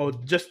from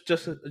just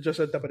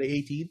on top of the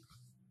 18.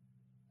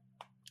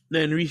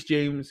 Then Reece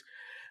James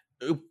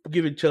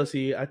giving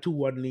Chelsea a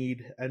 2-1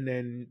 lead, and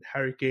then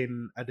Harry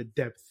Kane at the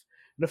depth.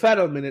 In the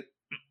final minute,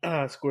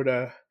 scored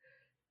a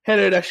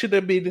header that should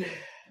have been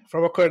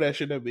from a corner that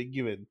should have been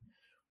given.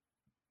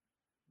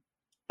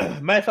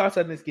 My thoughts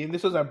on this game: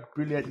 this was a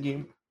brilliant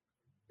game.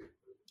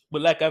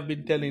 But like I've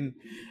been telling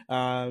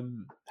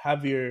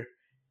Javier,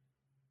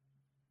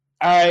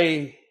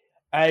 I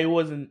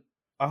wasn't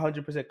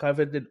 100%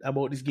 confident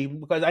about this game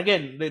because,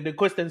 again, the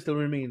question still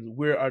remains,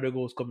 where are the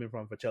goals coming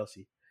from for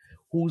Chelsea?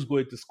 Who's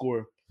going to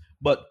score?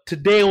 But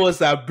today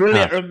was a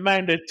brilliant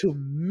reminder to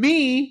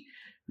me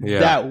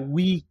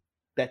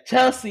that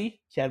Chelsea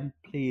can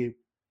play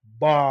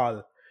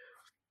ball.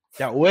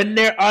 That when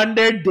they're on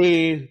their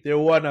day, they're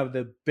one of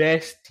the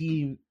best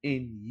teams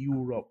in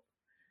Europe.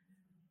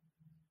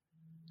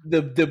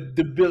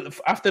 The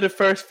after the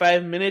first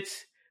 5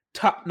 minutes,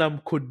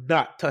 Tottenham could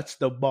not touch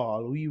the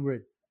ball.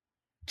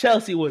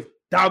 Chelsea was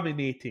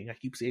dominating. I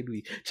keep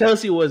saying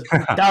Chelsea was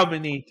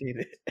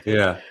dominating.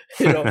 Yeah.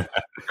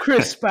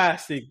 Crisp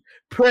passing,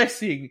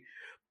 pressing,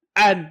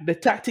 and the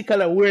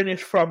tactical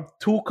awareness from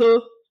Tuchel.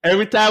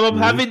 Every time I'm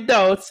having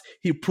doubts,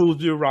 he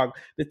proves me wrong.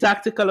 The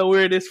tactical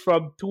awareness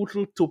from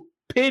Tuchel to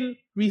pin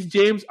Reece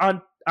James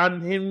on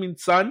him and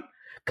Son.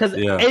 Because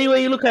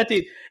anyway you look at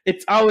it,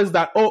 it's always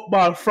that out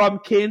ball from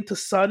Kane to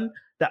Son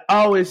that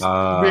always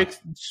breaks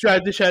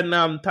transition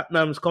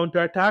Tottenham's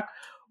counter-attack.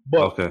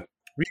 But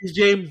Reece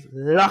James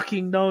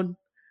locking down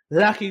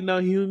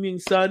Heung-min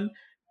Son.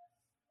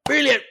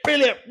 Brilliant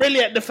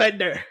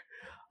defender.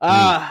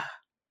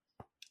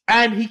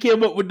 And he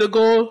came up with the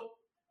goal.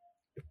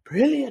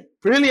 Brilliant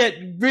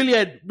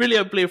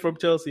play from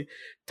Chelsea.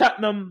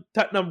 Tottenham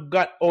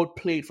got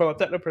outplayed from a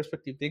Tottenham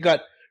perspective.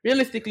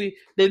 Realistically,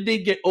 they did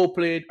get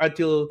outplayed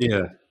until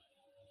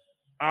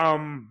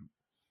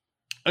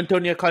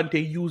Antonio Conte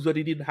used what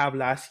he didn't have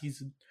last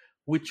season,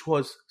 which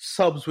was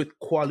subs with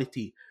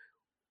quality.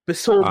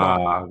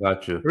 Bissouma,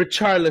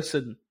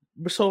 Richarlison,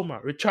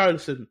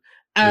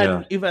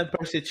 and Ivan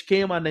Perisic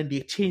came on and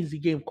they changed the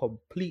game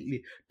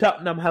completely.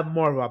 Tottenham have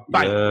more of a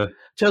bite. Yeah.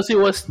 Chelsea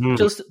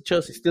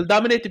still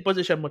dominated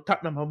position, but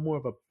Tottenham have more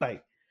of a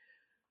bite.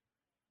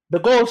 The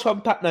goals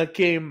from Tottenham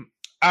came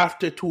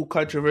after two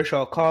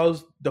controversial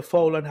calls. The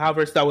foul on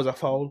Havertz, that was a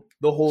foul.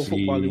 The whole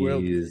football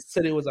world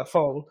said it was a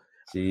foul.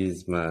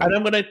 Jeez, man. And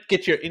I'm going to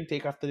get your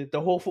intake after it.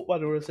 The whole football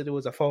world said it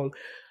was a foul.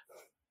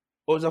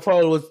 It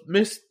was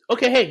missed.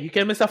 Okay, hey, you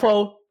can miss a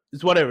foul.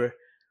 It's whatever.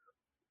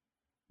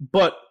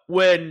 But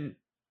when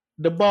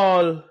the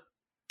ball...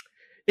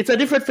 It's a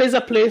different phase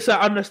of play, so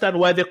I understand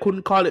why they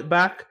couldn't call it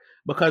back.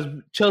 Because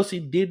Chelsea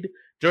did.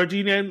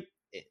 Jorginho,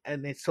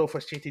 and it's so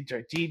frustrating,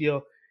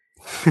 Jorginho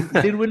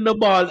did win the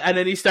ball, and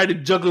then he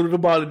started juggling the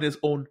ball in his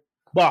own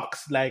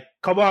box. Like,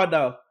 come on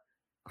now.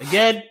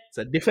 Again, it's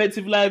a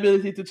defensive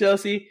liability to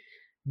Chelsea.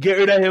 Get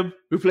rid of him,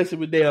 replace him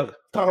with Dale.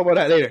 Talk about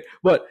that later.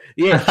 But,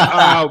 yeah.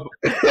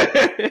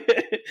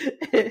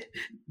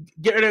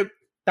 Get rid of him.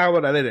 Talk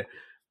about that later.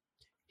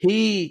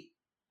 He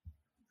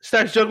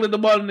starts juggling the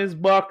ball in his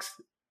box.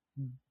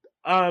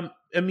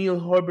 Emil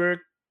Højbjerg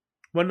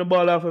won the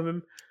ball off of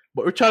him.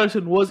 But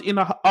Richarlison was in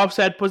an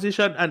offside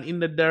position and in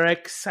the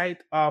direct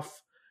sight of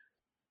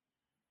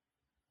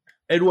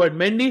Edward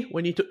Mendy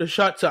when he took the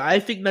shot. So I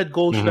think that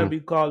goal should have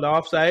been called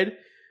offside.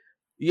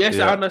 Yes,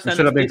 I understand. It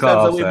should have been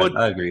called offside.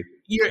 I agree.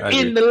 You're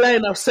in the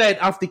line of sight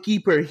of the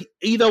keeper.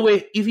 Either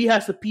way, if he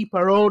has to peep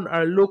around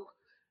or look,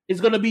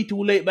 it's going to be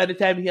too late by the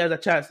time he has a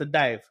chance to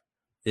dive.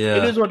 Yeah.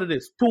 It is what it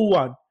is.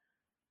 2-1.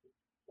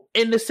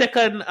 In the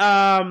second,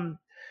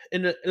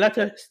 in the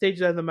latter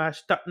stages of the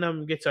match,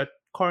 Tottenham gets a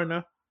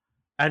corner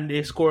and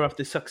they score off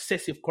the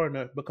successive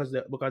corner because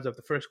of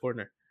the first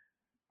corner.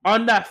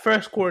 On that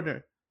first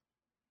corner,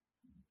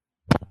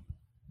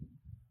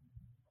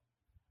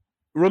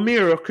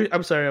 Ramiro,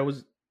 I'm sorry, I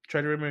was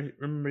trying to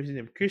remember his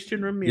name.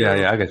 Christian Ramiro.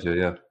 Yeah, I get you.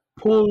 Yeah,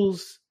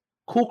 pulls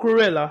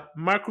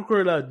Mark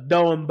Cucurella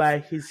down by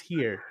his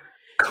hair.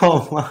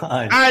 come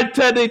on.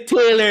 Anthony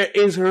Taylor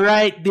is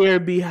right there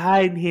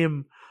behind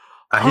him.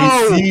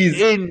 He sees.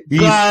 Name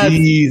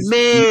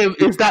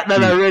is that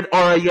not a red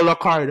or a yellow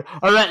card,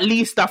 or at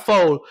least a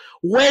foul?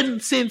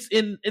 Since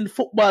in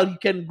football you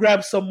can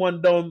grab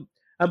someone down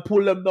and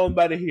pull them down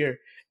by the hair.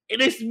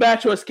 This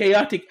match was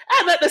chaotic.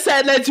 And at the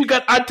sidelines, you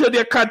got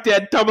Antonio Conte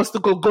and Thomas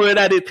Tuchel going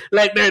at it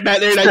like they're in a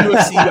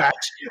UFC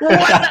match.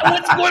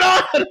 What's going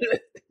on?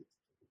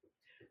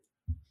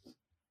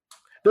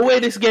 The way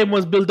this game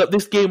was built up,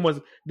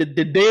 the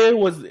day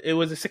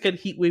was a second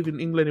heat wave in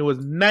England. It was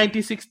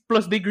 96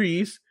 plus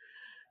degrees.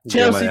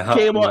 Chelsea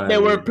came out, they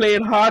were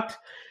playing hot.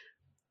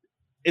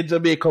 In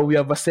Jamaica, we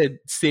have a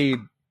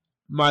saying,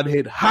 man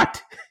head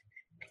hot.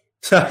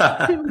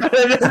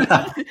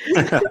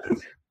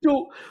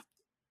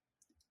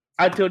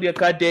 Antonio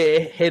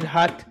Conte head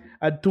hot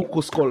and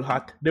Tuchel skull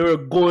hot. They were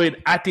going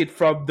at it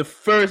from the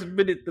first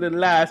minute to the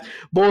last.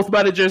 Both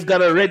managers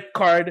got a red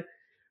card.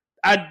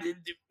 And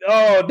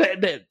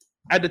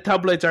the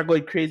tabloids are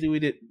going crazy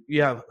with it.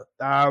 Yeah,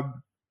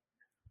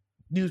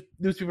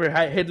 newspaper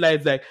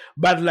headlines like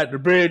 "Battle at the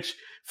Bridge,"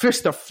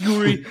 "Fist of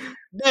Fury."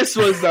 This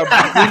was a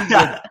brilliant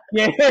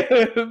game.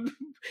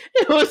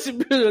 It was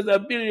a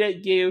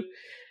brilliant game.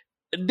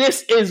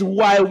 This is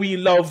why we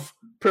love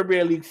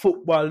Premier League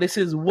football. This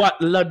is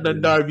what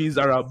London derbies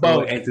are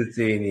about. So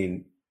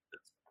entertaining.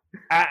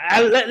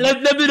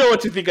 Let me know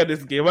what you think of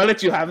this game. I'll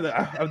let you have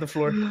the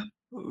floor.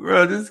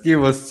 Bro, this game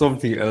was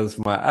something else,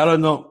 man. I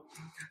don't know.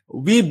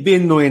 We've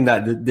been knowing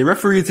that the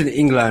referees in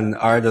England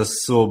are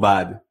just so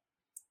bad.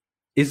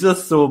 It's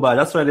just so bad.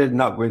 That's why they're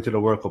not going to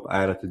the World Cup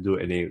either to do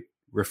any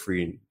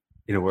refereeing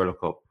in the World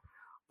Cup.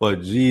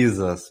 But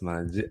Jesus,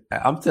 man.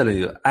 I'm telling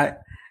you,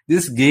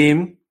 this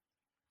game,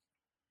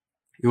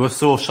 it was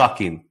so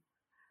shocking.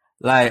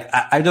 Like,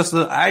 I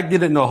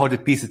didn't know how to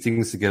piece the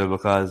things together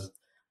because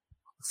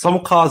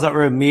some calls that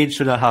were made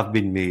should not have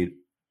been made.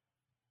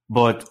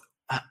 But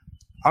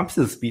I'm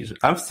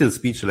still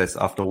speechless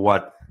after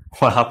what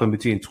happened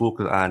between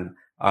Tuchel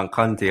and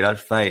Conte, that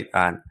fight.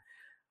 And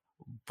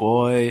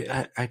boy,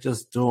 I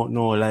just don't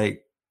know.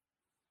 Like,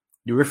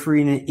 the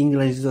refereeing in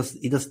England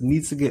it just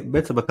needs to get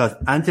better because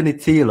Anthony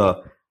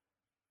Taylor,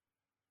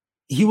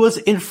 he was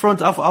in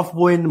front of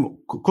when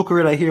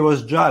Cucurella here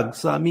was dragged.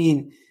 So I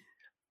mean,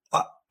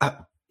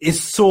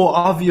 it's so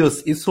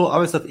obvious. It's so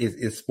obvious that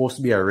it's supposed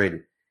to be a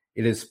red.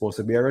 It is supposed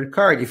to be a red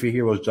card if your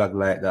hero was dragged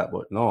like that.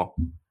 But no,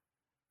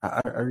 I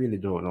really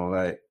don't know.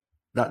 Like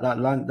that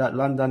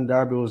London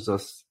derby was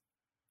just,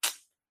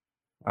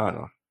 I don't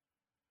know.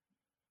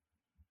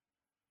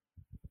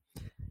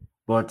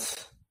 But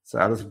so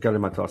I just gather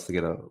my thoughts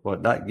together.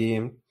 But that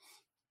game,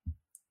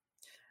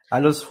 I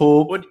just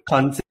hope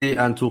Conte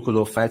and Tuchel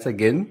will fight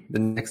again the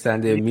next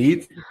time they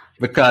meet.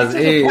 Because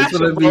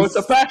it's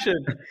a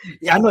passion.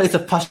 Yeah, I know it's a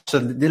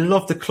passion. They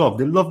love the club,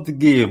 they love the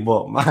game,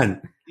 but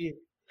man. Yeah.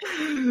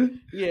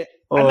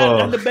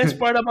 And the best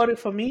part about it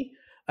for me,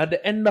 at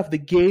the end of the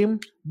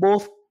game,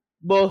 both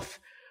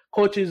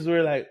coaches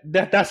were like,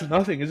 that's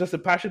nothing. It's just a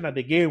passion at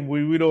the game.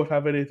 We don't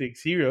have anything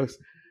serious.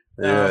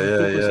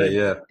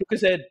 Tuchel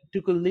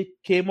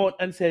came out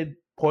and said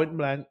point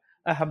blank,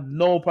 I have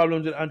no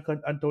problems with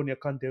Antonio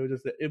Conte. It was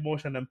just the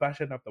emotion and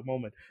passion of the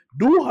moment.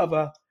 Do have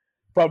a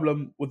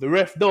problem with the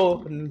ref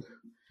though, and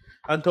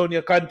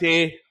Antonio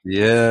Conte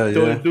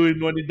doing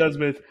what he does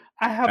with.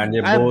 I've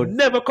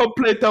never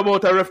complained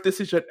about a ref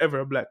decision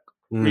ever, Black.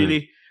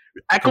 Really.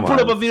 I could pull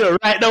up a video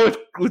right now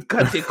with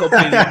Conte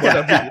complaining about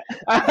a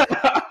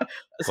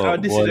video.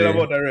 Decision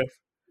about a ref.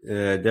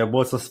 Yeah, they're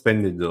both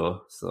suspended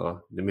though,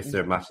 so they missed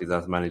their matches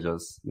as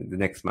managers. The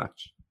next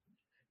match.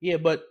 Yeah,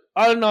 but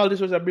all in all,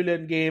 this was a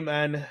brilliant game,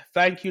 and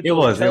thank you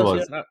to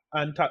Chelsea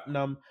and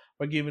Tottenham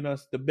for giving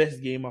us the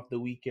best game of the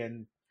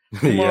weekend.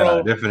 Tomorrow,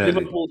 yeah, definitely.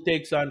 Liverpool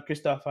takes on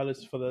Crystal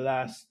Palace for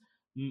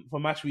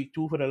match week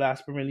 2 for the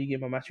last Premier League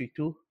game of match week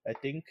 2, I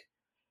think.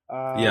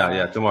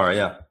 Tomorrow,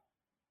 yeah.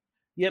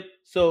 Yep.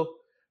 So,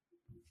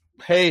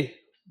 hey,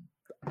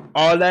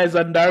 all eyes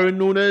on Darwin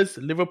Núñez,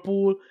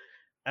 Liverpool,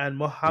 and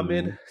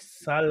Mohamed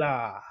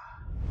Salah.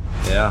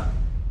 Yeah.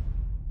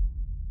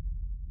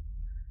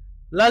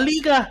 La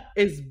Liga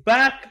is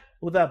back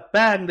with a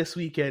bang this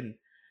weekend.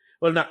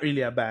 Well, not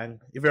really a bang.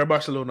 If you're a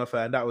Barcelona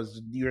fan,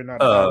 you're not.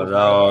 Oh,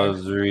 that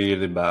was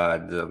really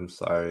bad. I'm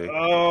sorry.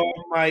 Oh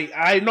my!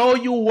 I know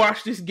you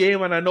watched this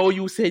game, and I know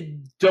you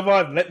said,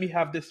 "Javon, let me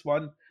have this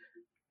one."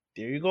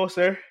 There you go,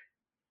 sir.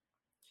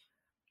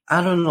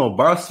 I don't know.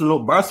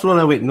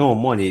 Barcelona with no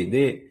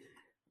money.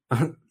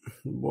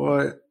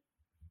 Boy,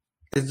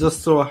 it's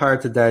just so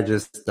hard to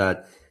digest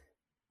that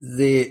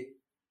they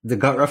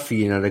got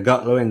Rafinha, they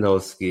got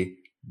Lewandowski,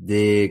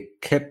 they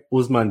kept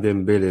Ousmane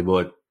Dembele,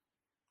 but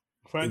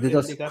Frank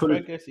Kessie,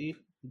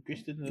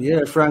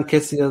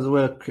 as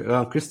well,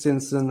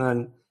 Christensen,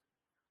 and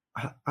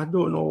I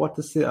don't know what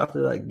to say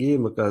after that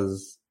game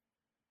because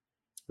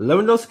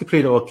Lewandowski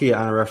played okay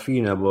and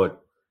Rafinha,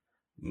 but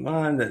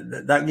man,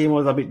 that game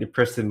was a bit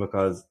depressing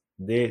because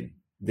they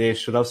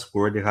should have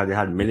scored. They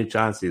had many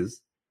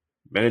chances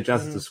to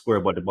Mm-hmm. score,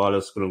 but the ball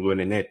just couldn't go in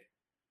the net.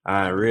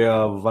 And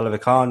Real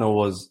Vallecano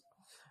was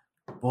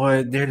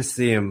boy, they're the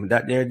same.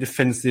 That their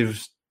defensive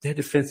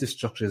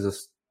structure is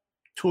just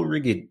too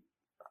rigid.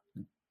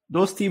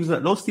 Those teams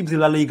in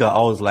La Liga are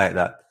always like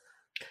that.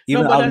 No,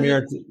 Even but that's it.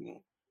 Almeria.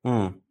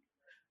 Mm,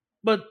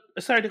 But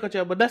sorry to cut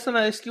you, off, but that's not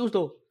an excuse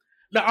though.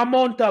 The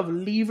amount of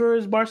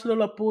levers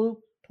Barcelona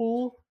pull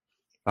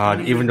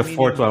even levers the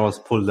fourth meaning one was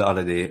pulled the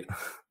other day.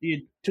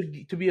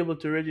 to be able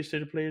to register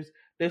the players.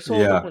 They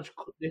sold how Yeah, much?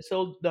 They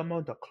sold the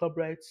amount of club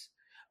rights,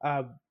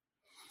 uh,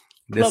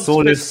 they club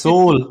sold their specific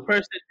soul.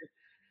 person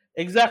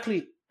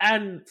exactly.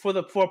 And for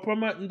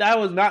promo, that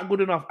was not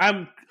good enough.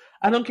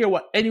 I don't care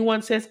what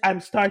anyone says.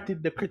 I'm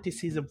starting the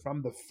criticism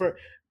from the first.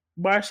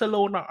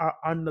 Barcelona are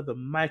under the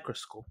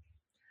microscope.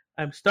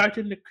 I'm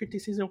starting the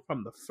criticism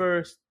from the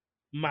first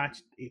match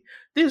day.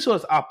 This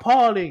was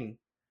appalling.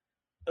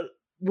 Uh,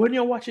 When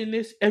you're watching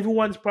this,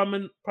 everyone's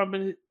promising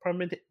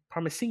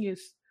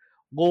is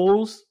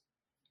goals.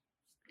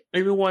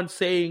 Everyone's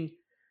saying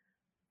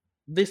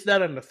this,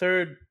 that, and the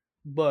third.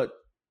 But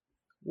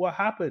what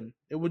happened?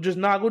 It was just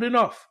not good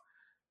enough.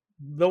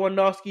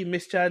 Lewandowski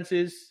missed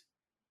chances.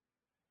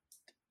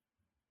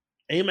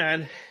 Hey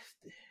man,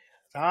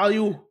 it's all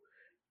you.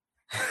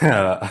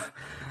 I,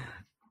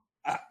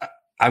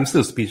 I'm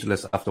still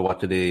speechless after what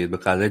today is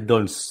because they've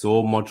done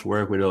so much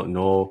work without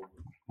no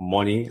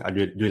money. I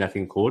doing that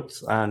in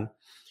quotes and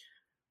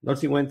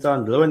nothing went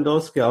on.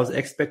 Lewandowski, I was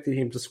expecting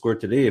him to score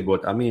today,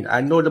 but I mean, I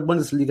know the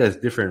Bundesliga is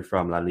different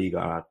from La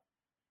Liga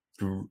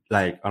on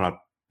a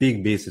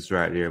big basis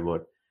right there,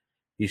 but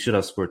he should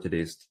have scored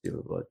today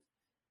still. But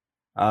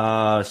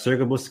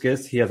Sergio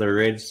Busquets, he has a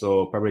red,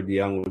 so probably De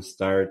Jong will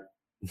start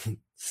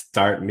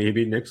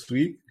maybe next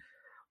week.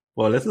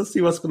 Well, let's just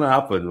see what's gonna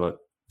happen. But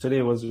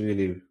today was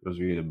really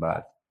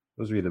bad.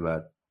 It was really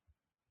bad.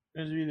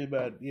 It was really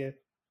bad. Yeah.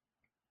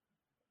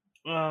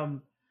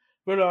 Um,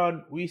 but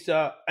on we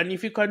saw, and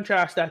if you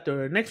contrast that to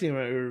the next game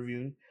we're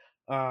reviewing,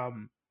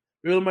 um,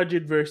 Real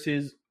Madrid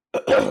versus,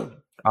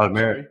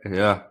 Almer, sorry,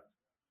 yeah.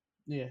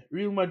 yeah,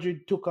 Real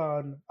Madrid took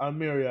on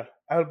Almeria.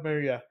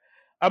 Almeria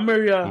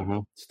Mm-hmm.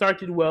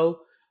 started well.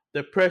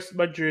 They pressed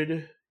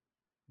Madrid,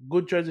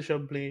 good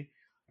transition play,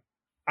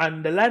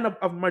 and the lineup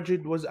of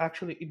Madrid was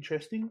actually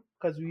interesting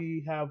because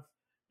we have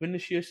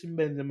Vinicius and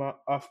Benzema,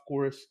 of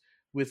course,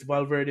 with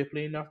Valverde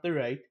playing off the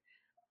right.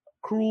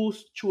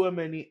 Cruz,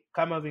 Chouameni,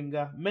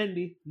 Camavinga,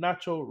 Mendy,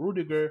 Nacho,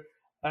 Rudiger,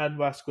 and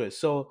Vasquez.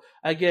 So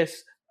I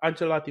guess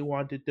Ancelotti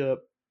wanted to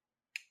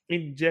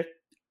inject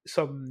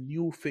some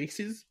new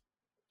faces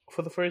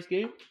for the first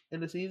game in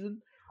the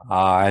season.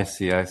 I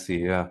see,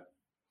 yeah.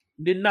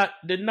 Did not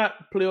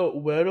play out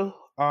well.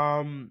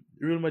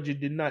 Real Madrid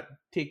did not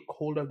take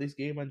hold of this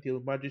game until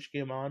Madrid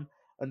came on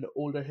and the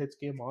older heads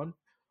came on.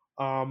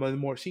 And the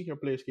more senior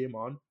players came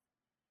on.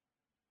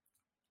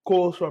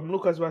 Goals from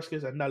Lucas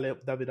Vasquez and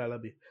David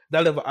Alaba.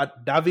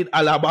 David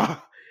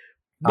Alaba.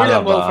 Brilliant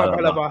Alaba, goal from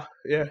Alaba. Alaba.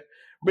 Yeah.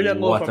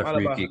 Brilliant goal What from a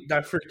free Alaba. kick.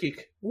 That free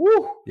kick.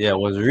 Woo! Yeah, it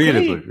was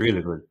really good, Clean.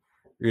 really good.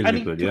 And Really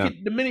he good, took yeah.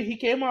 it the minute he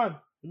came on.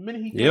 The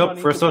minute he came on, Yep,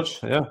 he first took it.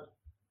 touch, yeah.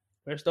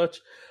 First touch.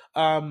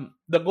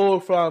 The goal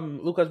from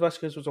Lucas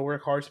Vasquez was a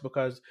workhorse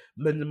because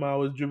Benzema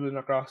was dribbling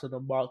across in the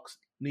box,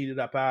 needed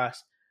a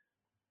pass.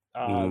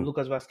 Mm.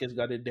 Lucas Vasquez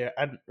got it there.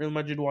 And Real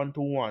Madrid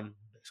 1-1.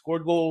 They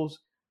scored goals.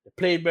 They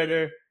played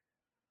better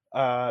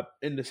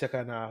in the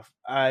second half.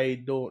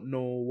 I don't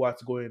know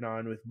what's going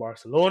on with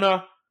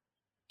Barcelona.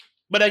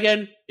 But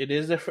again, it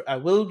is I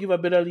will give a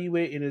bit of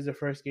leeway. It is the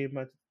first game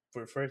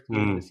for first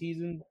game of the Mm.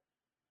 season,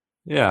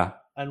 Yeah.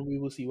 and we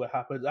will see what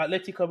happens.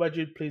 Atletico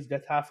Madrid plays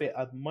Getafe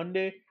on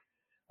Monday.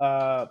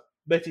 Uh,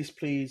 Betis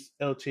plays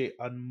Elche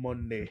on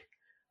Monday,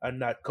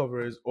 and that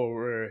covers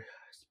our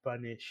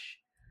Spanish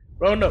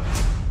roundup.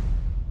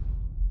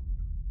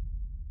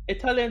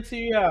 Italian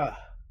Serie A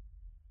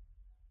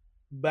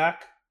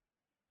back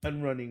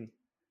and running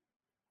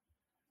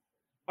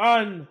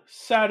on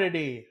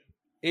Saturday.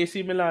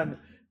 AC Milan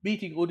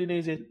beating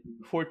Udinese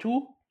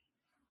 4-2.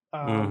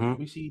 Mm-hmm.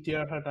 We see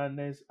Theo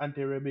Hernandez,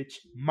 Ante Rebic,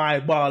 my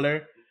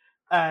baller,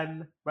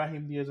 and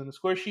Brahim Diaz on the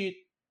score sheet.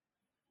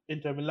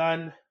 Inter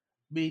Milan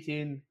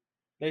beating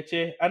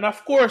Lecce. And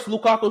of course,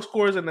 Lukaku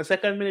scores in the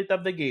second minute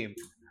of the game.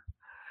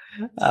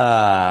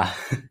 Ah.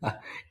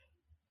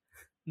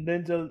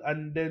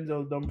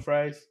 Denzel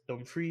Dumfries,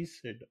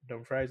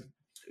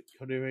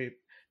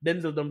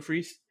 Denzel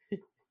Dumfries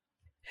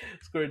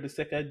scored the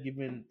second,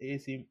 giving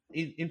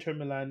Inter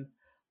Milan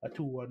a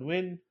 2-1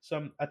 win.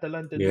 Some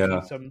Atalanta Yeah.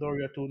 defeats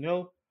Sampdoria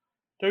 2-0.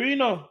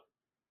 Torino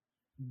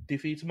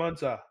defeats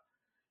Monza.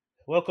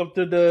 Welcome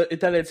to the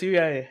Italian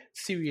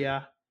Serie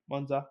A,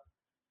 Monza.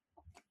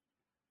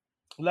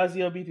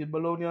 Lazio beating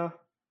Bologna.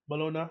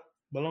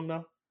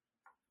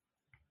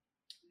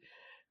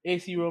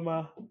 AC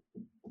Roma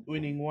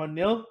winning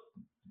 1-0.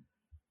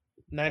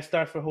 Nice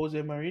start for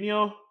Jose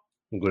Mourinho.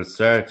 Good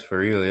start for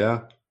real,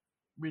 yeah.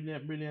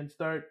 brilliant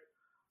start.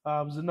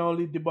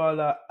 Zanoli,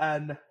 Dybala,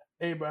 and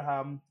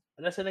Abraham.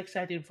 That's an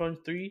exciting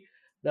front three.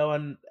 That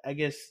one, I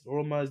guess,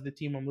 Roma is the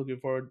team I'm looking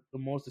forward the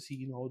most to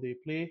seeing how they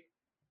play.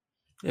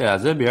 Yeah,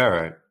 they'll be all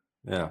right.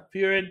 Yeah.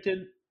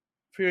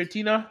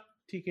 Fiorentina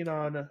taking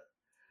on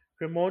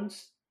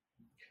Cremonese,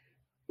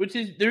 which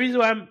is the reason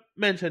why I'm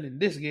mentioning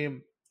this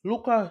game.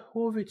 Luka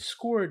Jovic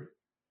scored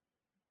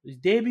his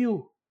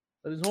debut,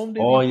 his home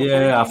Oh debut for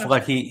yeah, I Fiorentina.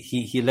 forgot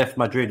he left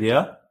Madrid.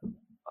 Yeah,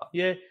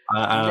 Yeah, he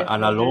left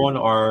on a Madrid loan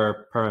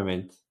or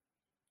permanent.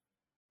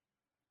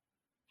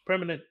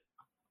 permanent.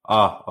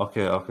 Ah,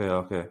 okay.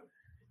 All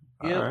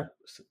Yep. right,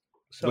 good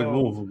So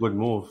move, good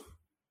move.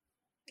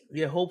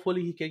 yeah,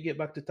 hopefully he can get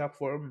back to top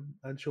form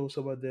and show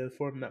some of the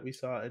form that we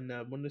saw in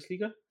the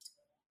Bundesliga.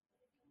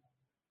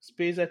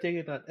 Spezia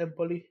taking on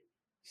Empoli.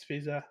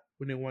 Spezia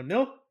winning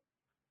 1-0.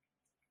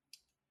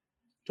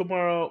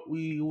 Tomorrow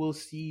we will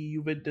see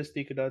Juventus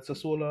taking on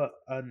Sassuolo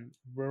and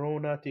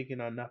Verona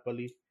taking on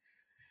Napoli.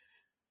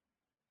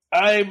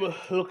 I'm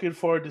looking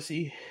forward to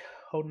see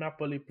how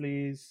Napoli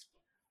plays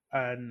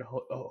and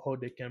how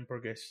they can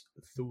progress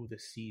through the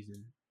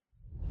season.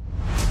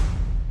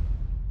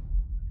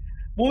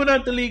 Moving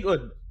on to League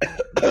One.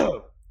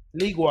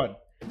 League One.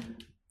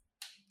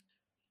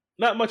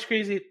 Not much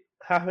crazy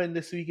happened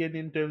this weekend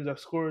in terms of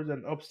scores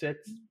and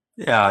upsets.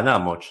 Yeah,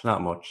 not much.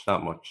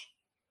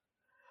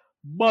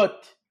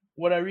 But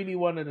what I really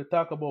wanted to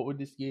talk about with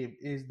this game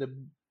is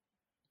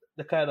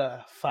the kind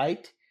of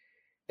fight.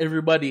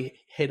 Everybody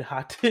head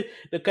hot.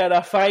 The kind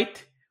of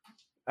fight,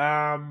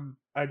 or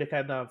the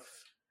kind of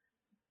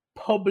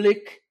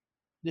public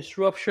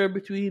disruption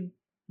between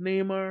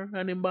Neymar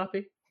and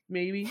Mbappe,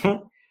 maybe.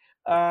 So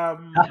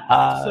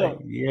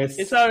it's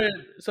Yes. already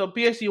so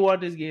PSG won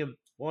this game.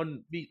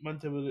 One beat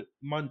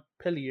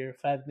Montpellier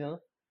 5-0,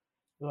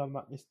 if I'm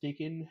not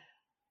mistaken.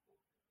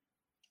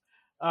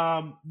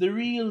 The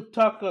real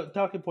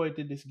talking point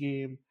in this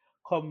game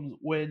comes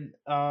when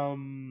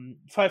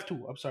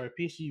 5-2. I'm sorry,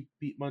 PSG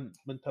beat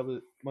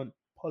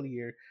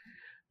Montpellier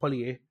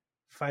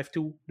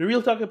 5-2. The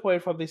real talking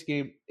point from this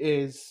game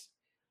is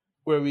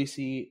where we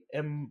see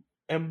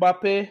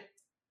Mbappe.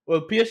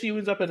 Well, PSG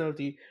wins a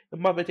penalty.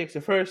 Mbappe takes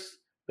the first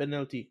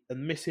penalty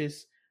and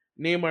misses.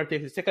 Neymar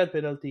takes the second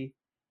penalty.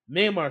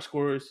 Neymar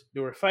scores. They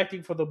were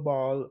fighting for the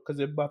ball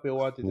because Mbappe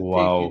wanted to take it.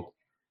 Wow.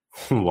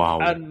 Wow.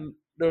 And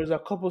there was a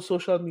couple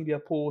social media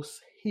posts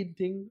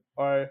hinting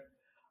at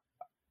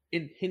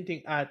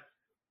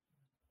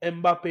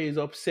Mbappe is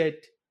upset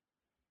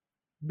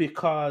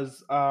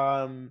because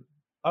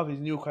of his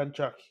new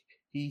contract.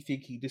 He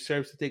think he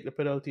deserves to take the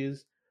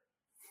penalties.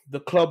 The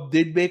club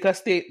did make a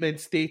statement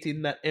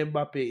stating that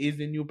Mbappe is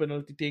the new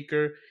penalty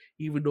taker,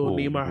 even though Oh,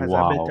 Neymar has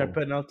a better wow.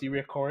 penalty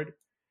record.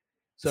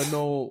 So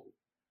no,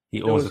 He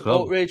there owns the was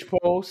club. outrage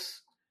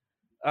posts.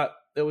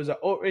 There was an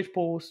outrage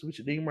post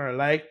which Neymar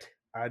liked,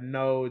 and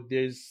now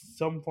there's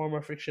some form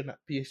of friction at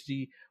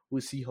PSG.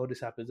 We'll see how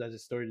this happens as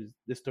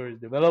the stories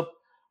develop.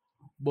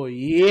 But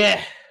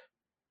yeah,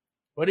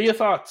 what are your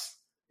thoughts?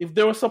 If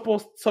there was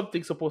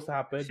something supposed to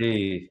happen,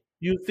 See,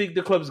 you think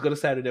the club's gonna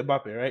side with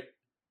Mbappe, right?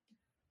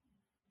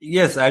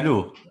 yes, I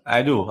do.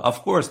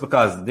 Of course,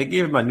 because they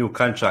gave him a new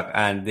contract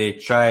and they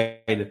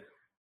tried.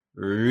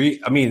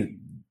 I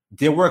mean,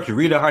 they worked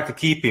really hard to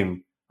keep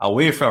him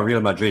away from Real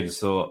Madrid.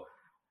 So,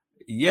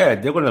 yeah,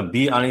 they're gonna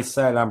be on his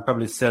side and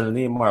probably sell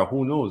Neymar.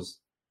 Who knows?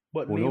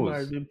 But Who Neymar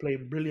has knows? been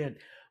playing brilliant.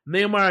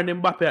 Neymar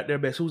and Mbappe at their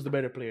best. Who's the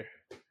better player?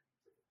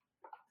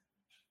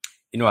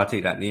 You know, I'll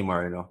take that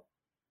Neymar. You know,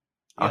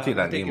 I'll Yeah, take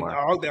I'll that take him Neymar.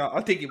 all day.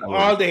 I'll take him I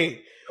all would. day.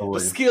 I The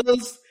would.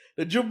 skills,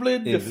 the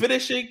dribbling, the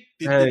finishing,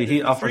 He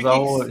the offers free a kicks.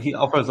 whole. He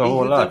offers a He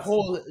whole hit the lot.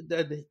 whole He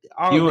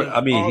all was. I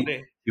day, mean, all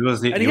day, he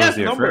and he was has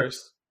there first.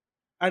 numbers.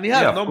 And he Yeah,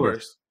 has of course,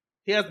 numbers.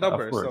 He has of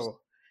numbers. course. So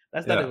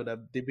that's not Yeah. even a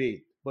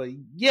debate. But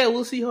yeah,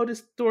 we'll see how this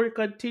story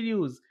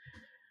continues.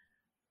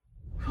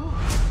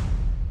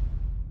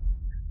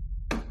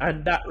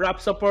 And that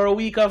wraps up our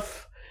week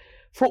of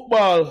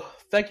football.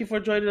 Thank you for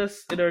joining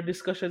us in our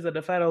discussions at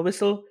the final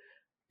whistle.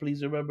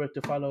 Please remember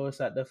to follow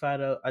us at the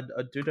final on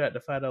Twitter at the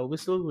final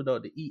whistle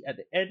without the E at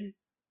the end,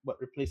 but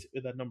replace it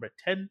with a number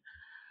 10.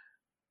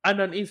 And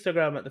on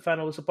Instagram at the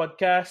final whistle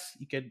podcast.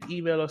 You can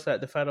email us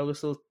at the final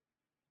whistle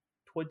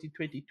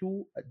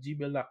 2022 at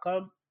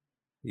gmail.com.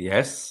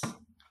 Yes.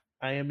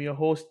 I am your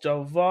host,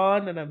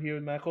 Javon, and I'm here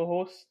with my co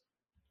host,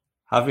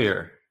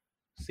 Javier.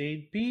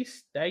 saying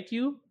peace, thank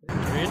you, and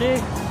enjoy your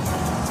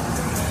day.